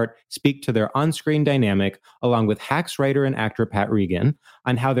Jean Smart speak to their on-screen dynamic, along with Hacks writer and actor Pat Regan,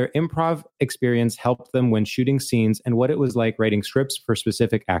 on how their improv experience helped them when shooting scenes and what it was like writing scripts for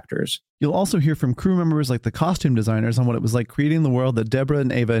specific actors. You'll also hear from crew members like the costume designers on what it was like creating the world that Deborah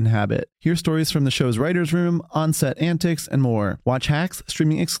and Ava inhabit. Hear stories from the show's writer's room, on-set antics, and more. Watch Hacks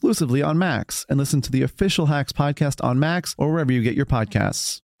streaming exclusively on Max, and listen to the official Hacks podcast on Max or wherever you get your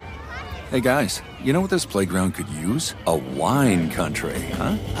podcasts. Hey guys, you know what this playground could use? A wine country,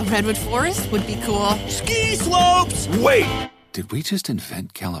 huh? A redwood forest would be cool. Ski slopes! Wait! Did we just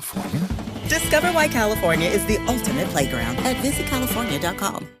invent California? Discover why California is the ultimate playground at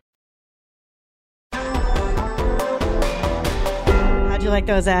visitcalifornia.com. How'd you like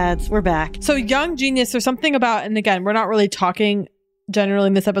those ads? We're back. So Young Genius, there's something about, and again, we're not really talking generally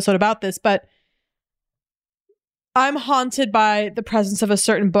in this episode about this, but I'm haunted by the presence of a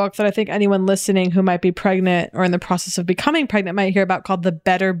certain book that I think anyone listening who might be pregnant or in the process of becoming pregnant might hear about, called the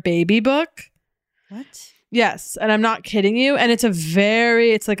Better Baby book. What? Yes. And I'm not kidding you. And it's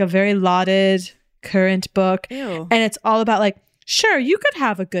like a very lauded current book. Ew. And it's all about like, sure, you could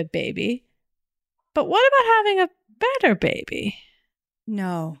have a good baby, but what about having a better baby?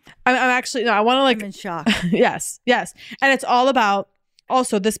 No. I'm actually, no, I want to like. I'm in shock. Yes. And it's all about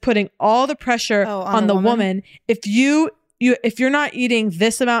also this putting all the pressure on the woman. If if you're not eating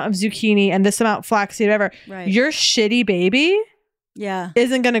this amount of zucchini and this amount of flaxseed, whatever, right, your shitty baby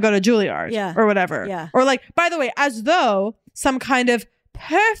isn't going to go to Juilliard or whatever. Yeah. Or like, by the way, as though some kind of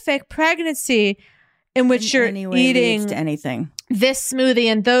perfect pregnancy in which you're eating to anything, this smoothie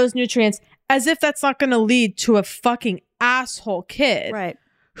and those nutrients, as if that's not going to lead to a fucking asshole kid, right,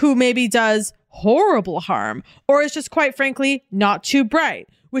 who maybe does horrible harm or is just quite frankly not too bright,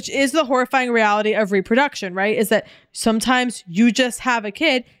 which is the horrifying reality of reproduction, right? Is that sometimes you just have a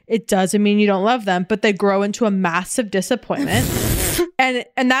kid, it doesn't mean you don't love them, but they grow into a massive disappointment. and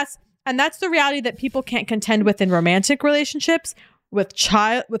that's the reality that people can't contend with in romantic relationships with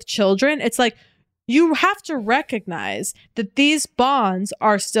children. It's like you have to recognize that these bonds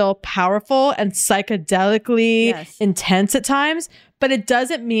are still powerful and psychedelically intense at times, but it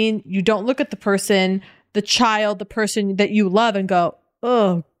doesn't mean you don't look at the person, the child, the person that you love and go,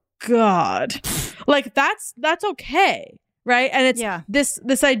 oh God. Like that's okay. Right. And it's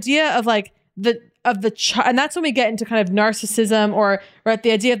this idea of like the child, and that's when we get into kind of narcissism or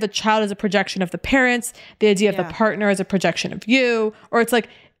the idea of the child as a projection of the parents, the idea of the partner as a projection of you, or it's like,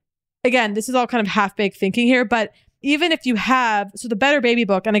 again, this is all kind of half-baked thinking here, but even if you have, so the Better Baby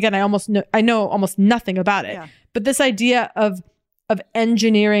book, and again, I know almost nothing about it, but this idea of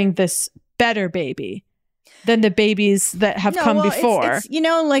engineering this better baby than the babies that have come before. It's,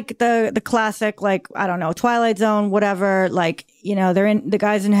 like the classic, like, I don't know, Twilight Zone, whatever, like, the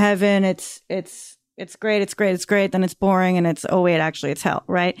guy's in heaven, it's great, then it's boring, and it's, oh wait, actually it's hell,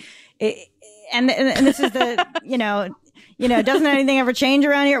 right? And this is the, doesn't anything ever change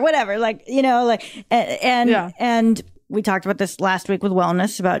around here? Whatever, and we talked about this last week with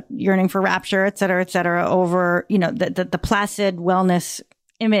wellness, about yearning for rapture, et cetera, over, the placid wellness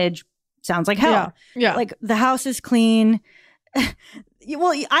image sounds like hell. Yeah. Like the house is clean.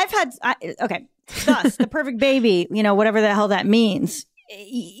 Well, thus the perfect baby, whatever the hell that means,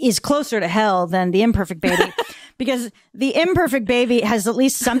 is closer to hell than the imperfect baby. Because the imperfect baby has at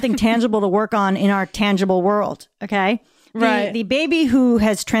least something tangible to work on in our tangible world. Okay. Right. The baby who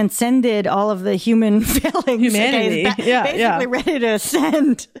has transcended all of the human failings, humanity, is basically ready to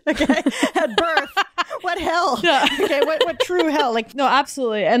ascend. Okay, at birth. What hell? Yeah. Okay, what true hell? Like, no,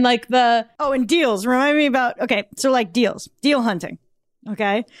 absolutely. And like and deals. Remind me about so like deal hunting.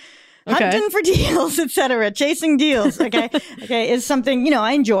 Okay. Hunting for deals, etc. Chasing deals. Okay, is something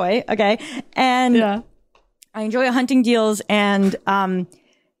I enjoy. Okay, and I enjoy hunting deals, and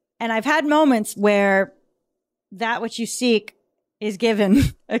I've had moments where that which you seek is given,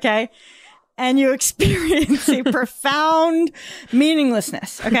 okay? And you experience a profound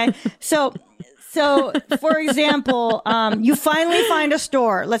meaninglessness, okay? So So, for example, you finally find a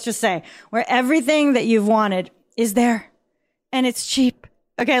store, let's just say, where everything that you've wanted is there and it's cheap.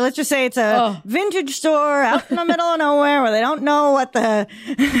 Okay, let's just say it's a vintage store out in the middle of nowhere where they don't know what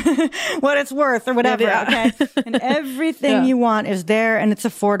what it's worth or whatever. Yeah. Okay, and everything you want is there and it's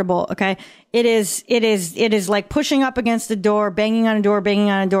affordable. Okay, it is like pushing up against a door, banging on a door, banging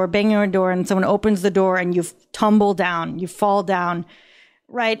on a door, banging on a door, and someone opens the door and you tumble down, you fall down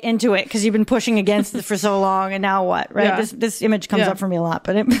right into it because you've been pushing against it for so long, and now what? Right? Yeah. This image comes up for me a lot,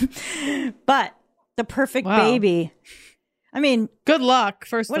 but the perfect baby. I mean, good luck.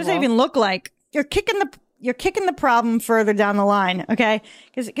 First, what does it even look like? You're kicking the problem further down the line, okay?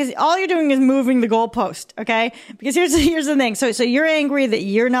 Because all you're doing is moving the goalpost, okay? Because here's the thing. So you're angry that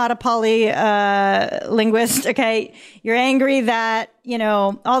you're not a polylinguist, okay? You're angry that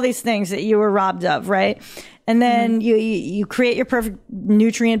all these things that you were robbed of, right? And then you create your perfect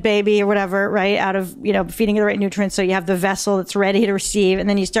nutrient baby or whatever, right? Out of, feeding it the right nutrients. So you have the vessel that's ready to receive. And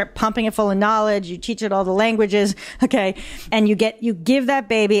then you start pumping it full of knowledge. You teach it all the languages. Okay. And you give that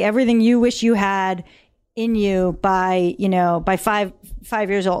baby everything you wish you had in you by 5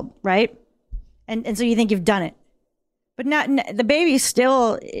 years old, right? And so you think you've done it. But now the baby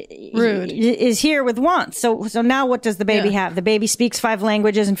still is here with wants. So now what does the baby have? The baby speaks 5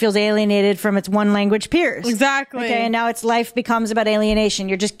 languages and feels alienated from its one language peers. Exactly. Okay, and now its life becomes about alienation.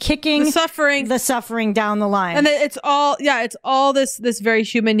 You're just kicking the suffering down the line. And it's all this very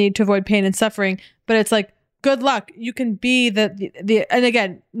human need to avoid pain and suffering. But it's like, good luck. You can be the and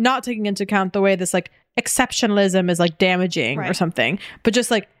again, not taking into account the way this like exceptionalism is like damaging or something. But just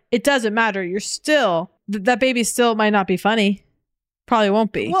like, it doesn't matter. You're still... that baby still might not be funny. Probably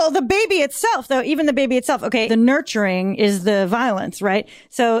won't be. Well, the baby itself, though, even the baby itself, okay, the nurturing is the violence, right?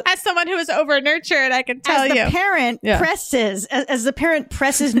 So, as someone who is over nurtured, I can tell you. As the parent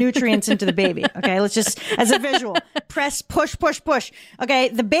presses nutrients into the baby, okay, let's just, as a visual, press, push. Okay,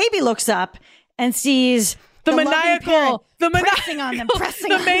 the baby looks up and sees the maniacal, pressing on them,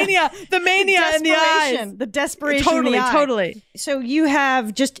 the mania in the eyes, the desperation in the eye. Totally. So you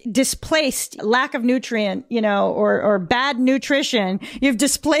have just displaced lack of nutrient, or bad nutrition. You've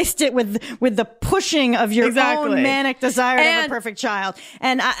displaced it with the pushing of your own manic desire to have a perfect child.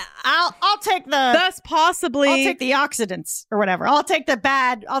 And I'll take I'll take the oxidants or whatever. I'll take the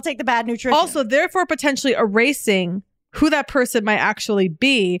bad nutrition. Also, therefore, potentially erasing who that person might actually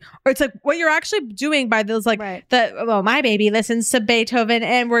be. Or it's like what you're actually doing by those my baby listens to Beethoven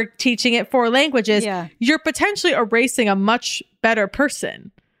and we're teaching it 4 languages. Yeah. You're potentially erasing a much better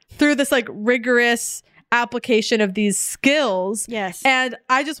person through this like rigorous application of these skills. Yes. And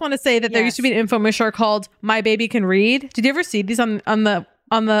I just want to say that there used to be an infomercial called My Baby Can Read. Did you ever see these on the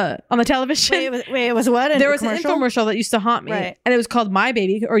television? Wait, it was what? There was an infomercial that used to haunt me, and it was called My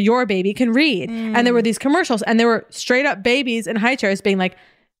Baby or Your Baby Can Read. And there were these commercials, and there were straight up babies in high chairs being like,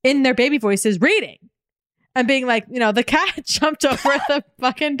 in their baby voices, reading. And being like, the cat jumped over the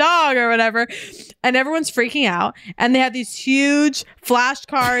fucking dog or whatever. And everyone's freaking out. And they have these huge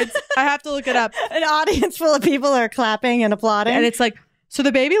flashcards. I have to look it up. An audience full of people are clapping and applauding. And it's like, so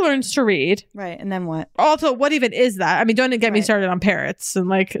the baby learns to read. Right. And then what? Also, what even is that? I mean, don't get me started on parrots. And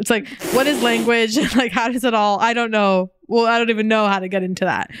like, it's like, what is language? And like, how does it all? I don't know. Well, I don't even know how to get into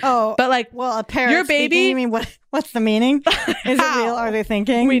that. Oh. But like, a parrot your baby. Speaking, you mean, what's the meaning? Is it real? Are they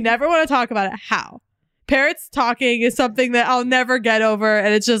thinking? We never want to talk about it. How? Parrots talking is something that I'll never get over.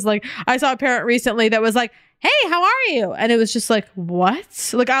 And it's just like, I saw a parrot recently that was like, hey, how are you? And it was just like,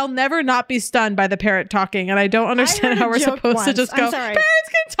 what? Like, I'll never not be stunned by the parrot talking. And I don't understand how we're supposed to just go, parrots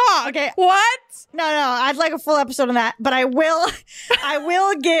can talk. Okay. What? No, I'd like a full episode on that. But I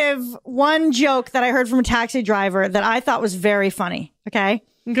will give one joke that I heard from a taxi driver that I thought was very funny. Okay.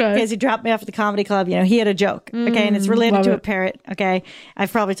 Because he dropped me off at the comedy club. He had a joke. Okay. And it's related to a parrot. Okay.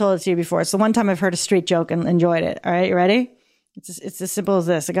 I've probably told it to you before. It's the one time I've heard a street joke and enjoyed it. All right. You ready? It's as simple as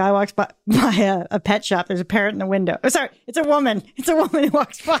this. A guy walks by a pet shop. There's a parrot in the window. Oh, sorry. It's a woman. It's a woman who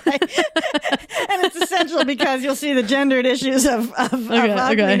walks by. And it's essential because you'll see the gendered issues of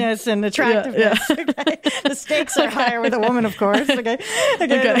ugliness and attractiveness. Yeah. Okay. The stakes are higher with a woman, of course. Okay.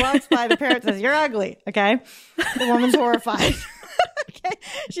 It walks by. The parrot says, "You're ugly." Okay. The woman's horrified. Okay.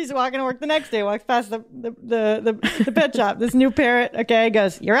 She's walking to work the next day, walks past the pet shop. This new parrot, okay,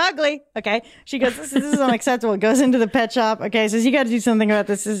 goes, "You're ugly." Okay. She goes, this is unacceptable. Goes into the pet shop. Okay. Says, "You got to do something about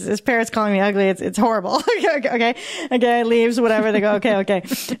this. This parrot's calling me ugly. It's horrible." Okay. Leaves, whatever. They go, okay. All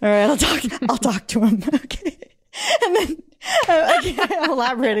right. I'll talk to him. Okay. And then, I'm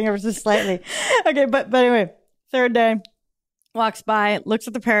elaborating ever so slightly. Okay. But anyway, third day, walks by, looks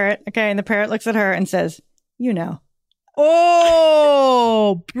at the parrot. Okay. And the parrot looks at her and says,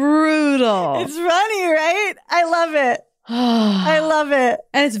 Oh, brutal. It's funny, right? I love it. I love it.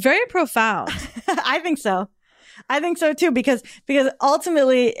 And it's very profound. I think so. I think so too, because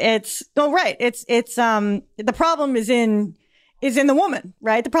ultimately it's the problem is in the woman,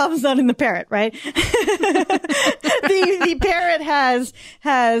 right? The problem's not in the parrot, right? the parrot has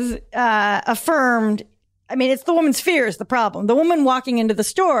affirmed. I mean, it's the woman's fear is the problem. The woman walking into the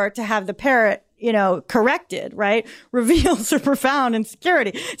store to have the parrot, corrected, right, reveals her profound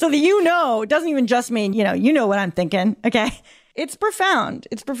insecurity. So it doesn't even just mean, you know what I'm thinking, okay? It's profound.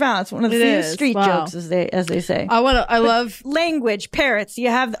 It's profound. It's one of the few street jokes, as they say. I love language. Parrots. You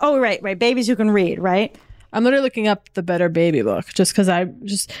have right. Babies who can read. Right. I'm literally looking up the Better Baby book just because I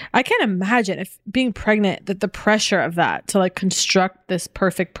can't imagine if being pregnant, that the pressure of that to like construct this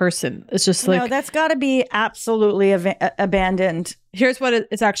perfect person is just like, no, that's got to be absolutely abandoned. Here's what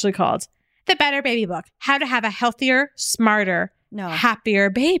it's actually called: The Better Baby Book: How to Have a Healthier, Smarter, Happier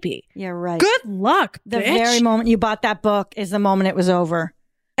Baby. Yeah, right. Good luck. The bitch. very moment you bought that book is the moment it was over.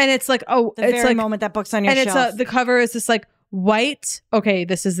 And it's like, the very moment that book's on your shelf. And the cover is this like white. Okay,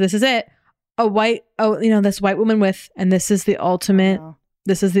 this is it. A white. Oh, this white woman with, and this is the ultimate. Oh.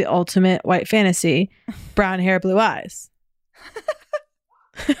 This is the ultimate white fantasy: brown hair, blue eyes.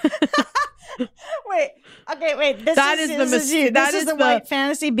 Wait. This is the white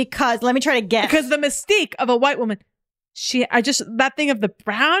fantasy because let me try to guess. Because the mystique of a white woman. That thing of the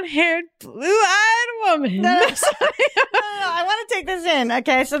brown haired, blue eyed woman. No, I want to take this in.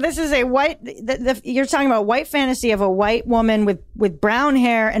 Okay. So this is a white, you're talking about white fantasy of a white woman with brown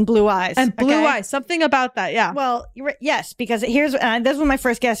hair and blue eyes. And blue eyes. Something about that. Yeah. Well, yes, because this was my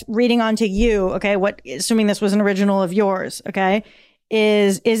first guess reading onto you. Okay. Assuming this was an original of yours. Okay.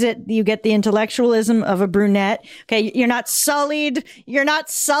 Is it you get the intellectualism of a brunette? Okay, you're not sullied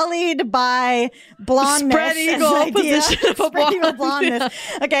by blondness. Spread eagle position of a blondness.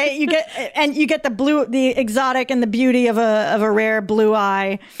 Yeah. Okay, you get the exotic and the beauty of a rare blue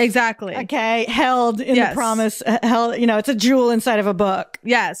eye. Exactly. Okay, held in the promise. It's a jewel inside of a book.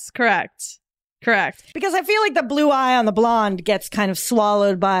 Yes, correct. Because I feel like the blue eye on the blonde gets kind of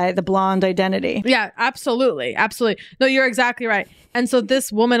swallowed by the blonde identity. Yeah, absolutely. No, you're exactly right. And so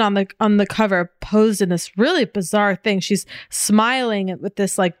this woman on the cover posed in this really bizarre thing. She's smiling with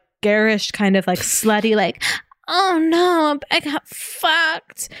this like garish kind of like slutty like, oh no, I got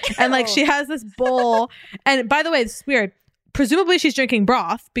fucked. And like she has this bowl. And by the way, this is weird. Presumably she's drinking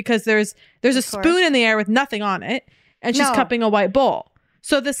broth because there's a spoon in the air with nothing on it, and she's cupping a white bowl.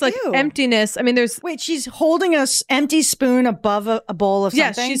 So this like emptiness. I mean, she's holding an empty spoon above a bowl of something.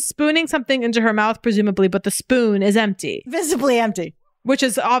 Yes, she's spooning something into her mouth, presumably, but the spoon is empty, visibly empty, which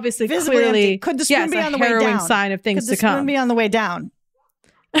is obviously clearly could the spoon be on the way down? Sign of things to come. Could the spoon be on the way down?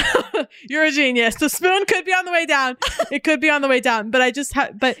 You're a genius. The spoon could be on the way down. It could be on the way down, but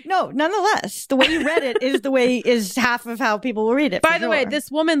no. Nonetheless, the way you read it is half of how people will read it. By the way,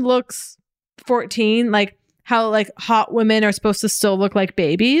 this woman looks 14, like how like hot women are supposed to still look like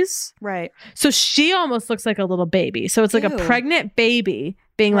babies. Right. So she almost looks like a little baby. So it's like a pregnant baby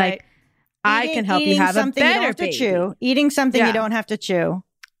being like, I can help you have a better baby. Eating something you don't have to chew.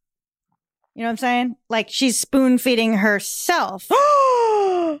 You know what I'm saying? Like she's spoon feeding herself.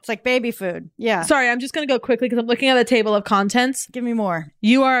 It's like baby food. Yeah. Sorry, I'm just going to go quickly because I'm looking at the table of contents. Give me more.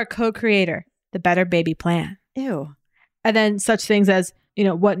 You are a co-creator. The Better Baby Plan. Ew. And then such things as,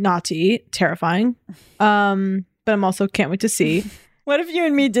 what not to eat. Terrifying. But I'm also can't wait to see. What if you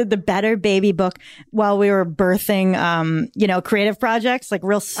and me did the Better Baby book while we were birthing, creative projects, like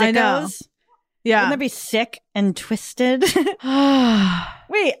real sickos? I know. Yeah. Wouldn't that be sick and twisted?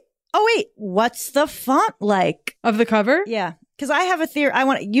 Wait. What's the font like? Of the cover? Yeah. Because I have a theory.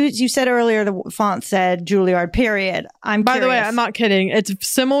 You said earlier the font said Juilliard, period. By the way, I'm not kidding. It's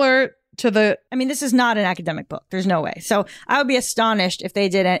similar to the. I mean, this is not an academic book. There's no way. So I would be astonished if they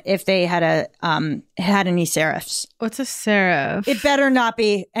didn't. If they had had any serifs. What's a serif? It better not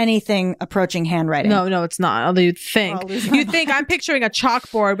be anything approaching handwriting. No, it's not. Although you'd think I'm picturing a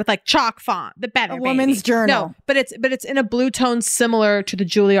chalkboard with like chalk font. The Better Baby. Woman's journal. No, but it's in a blue tone similar to the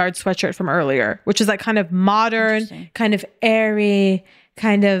Juilliard sweatshirt from earlier, which is like kind of modern, kind of airy,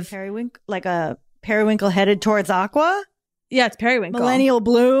 kind of periwinkle, like a periwinkle headed towards aqua. Yeah, it's periwinkle. Millennial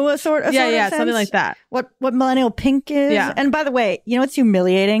blue, a sort of something like that. What millennial pink is. Yeah. And by the way, it's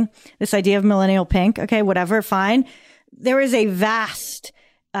humiliating, this idea of millennial pink. Okay, whatever, fine. There is a vast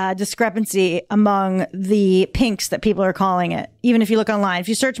discrepancy among the pinks that people are calling it. Even if you look online, if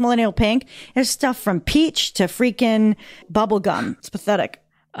you search millennial pink, there's stuff from peach to freaking bubblegum. It's pathetic.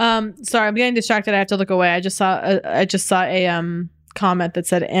 Sorry, I'm getting distracted. I have to look away. I just saw a comment that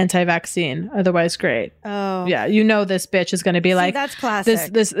said anti-vaccine, otherwise great. Oh. Yeah, you know this bitch is going to be like, that's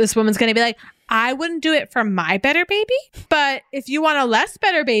classic. This woman's going to be like, I wouldn't do it for my better baby, but if you want a less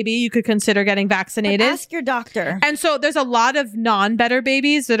better baby, you could consider getting vaccinated. But ask your doctor. And so there's a lot of non-better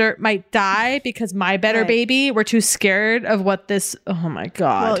babies that might die because my better baby, we're too scared of what this, oh my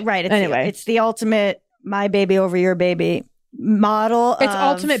God. Well, right. Anyway. It's the ultimate my baby over your baby model. It's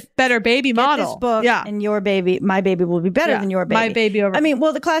ultimate better baby model. This book, and your baby, my baby will be better than your baby. My baby over. I mean,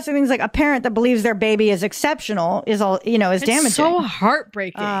 well, the classic thing is like a parent that believes their baby is exceptional is all, is damaging. It's so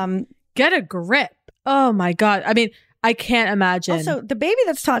heartbreaking. Get a grip. Oh my God. I mean, I can't imagine. Also, the baby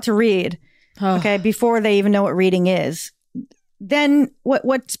that's taught to read, before they even know what reading is, then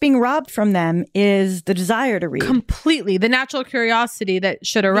what's being robbed from them is the desire to read. Completely. The natural curiosity that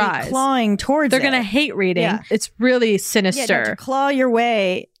should arise. Clawing towards They're going to hate reading. Yeah. It's really sinister. Yeah, to claw your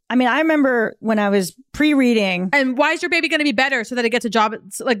way. I mean, I remember when I was pre-reading. And why is your baby going to be better so that it gets a job?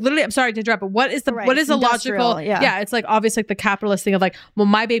 It's like, literally, I'm sorry to interrupt, but what is the logical? Yeah, it's like obviously like the capitalist thing of like, well,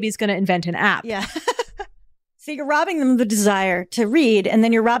 my baby's going to invent an app. Yeah. So you're robbing them of the desire to read, and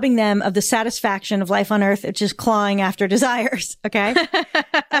then you're robbing them of the satisfaction of life on earth, which is clawing after desires. Okay.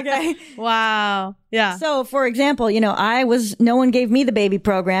 Okay. Wow. Yeah. So, for example, no one gave me the baby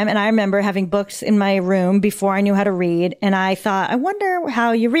program, and I remember having books in my room before I knew how to read, and I thought, I wonder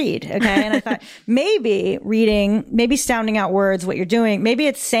how you read. Okay. And I thought maybe reading, maybe sounding out words, what you're doing, maybe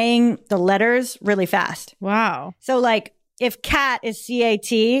it's saying the letters really fast. Wow. So like if cat is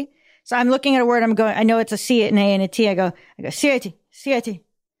CAT, so I'm looking at a word, I know it's a C, an A, and a T. I go, CAT.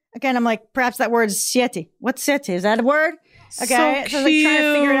 Again, I'm like, perhaps that word is siete. What's siete? Is that a word? Okay. So I was like trying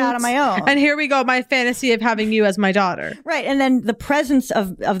to figure it out on my own. And here we go, my fantasy of having you as my daughter. Right. And then the presence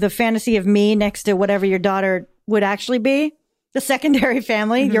of the fantasy of me next to whatever your daughter would actually be, the secondary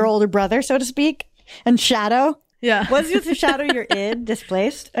family, your older brother, so to speak, and shadow. Yeah. Was it the shadow your id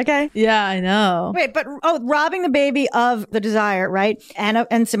displaced? Okay. Yeah, I know. Wait, but robbing the baby of the desire, right?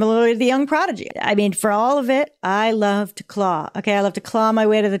 And similarly, the young prodigy. I mean, for all of it, I love to claw. Okay. I love to claw my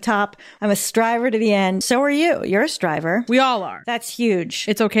way to the top. I'm a striver to the end. So are you. You're a striver. We all are. That's huge.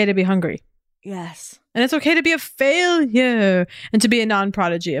 It's okay to be hungry. Yes. And it's okay to be a failure and to be a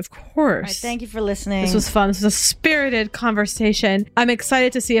non-prodigy, of course. Right, thank you for listening. This was fun. This was a spirited conversation. I'm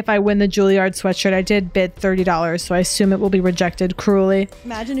excited to see if I win the Juilliard sweatshirt. I did bid $30, so I assume it will be rejected cruelly.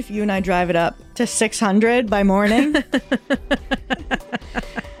 Imagine if you and I drive it up to 600 by morning.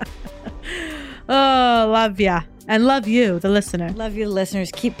 Oh, love ya. And love you, the listener. Love you, the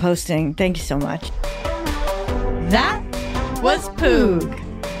listeners. Keep posting. Thank you so much. That was Poog.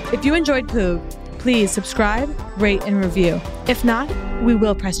 If you enjoyed Poog, please subscribe, rate, and review. If not, we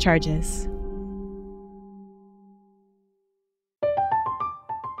will press charges.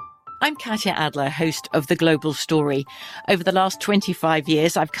 I'm Katya Adler, host of The Global Story. Over the last 25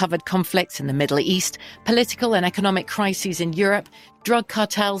 years, I've covered conflicts in the Middle East, political and economic crises in Europe, drug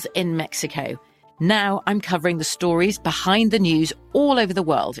cartels in Mexico. Now I'm covering the stories behind the news all over the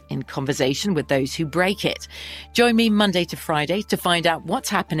world in conversation with those who break it. Join me Monday to Friday to find out what's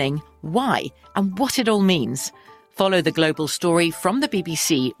happening, why, and what it all means. Follow The Global Story from the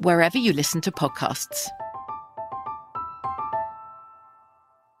BBC wherever you listen to podcasts.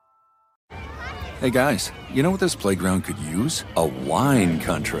 Hey guys, you know what this playground could use? A wine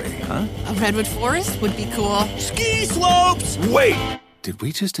country, huh? A redwood forest would be cool. Ski slopes! Wait! Did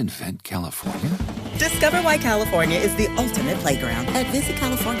we just invent California? Discover why California is the ultimate playground at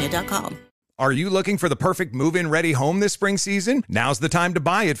visitcalifornia.com. Are you looking for the perfect move-in ready home this spring season? Now's the time to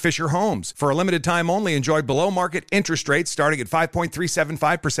buy at Fisher Homes. For a limited time only, enjoy below-market interest rates starting at 5.375%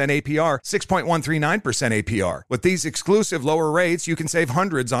 APR, 6.139% APR. With these exclusive lower rates, you can save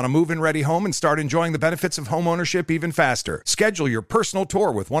hundreds on a move-in ready home and start enjoying the benefits of homeownership even faster. Schedule your personal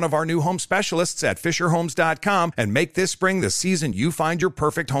tour with one of our new home specialists at FisherHomes.com and make this spring the season you find your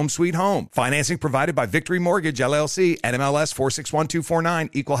perfect home sweet home. Financing provided by Victory Mortgage, LLC, NMLS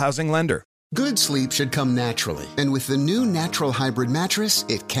 461249, Equal Housing Lender. Good sleep should come naturally, and with the new Natural Hybrid mattress,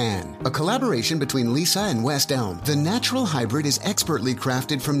 it can. A collaboration between Lisa and West Elm, the Natural Hybrid is expertly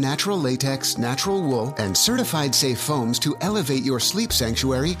crafted from natural latex, natural wool, and certified safe foams to elevate your sleep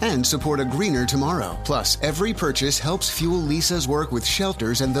sanctuary and support a greener tomorrow. Plus, every purchase helps fuel Lisa's work with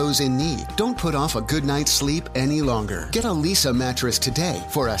shelters and those in need. Don't put off a good night's sleep any longer. Get a Lisa mattress today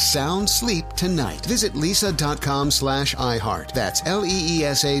for a sound sleep tonight. Visit lisa.com/iHeart. That's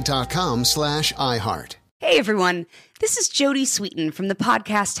LEESA.com/iHeart. Hey everyone, this is Jodie Sweetin from the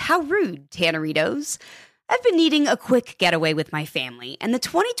podcast How Rude, Tanneritos. I've been needing a quick getaway with my family, and the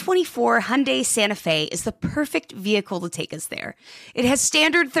 2024 Hyundai Santa Fe is the perfect vehicle to take us there. It has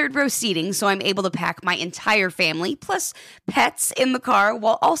standard third-row seating, so I'm able to pack my entire family, plus pets, in the car,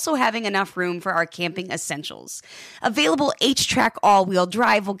 while also having enough room for our camping essentials. Available H-Track all-wheel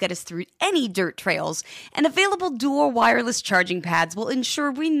drive will get us through any dirt trails, and available dual wireless charging pads will ensure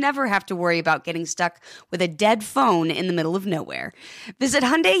we never have to worry about getting stuck with a dead phone in the middle of nowhere. Visit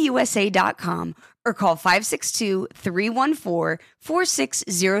HyundaiUSA.com or call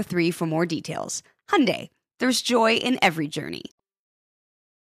 562-314-4603 for more details. Hyundai, there's joy in every journey.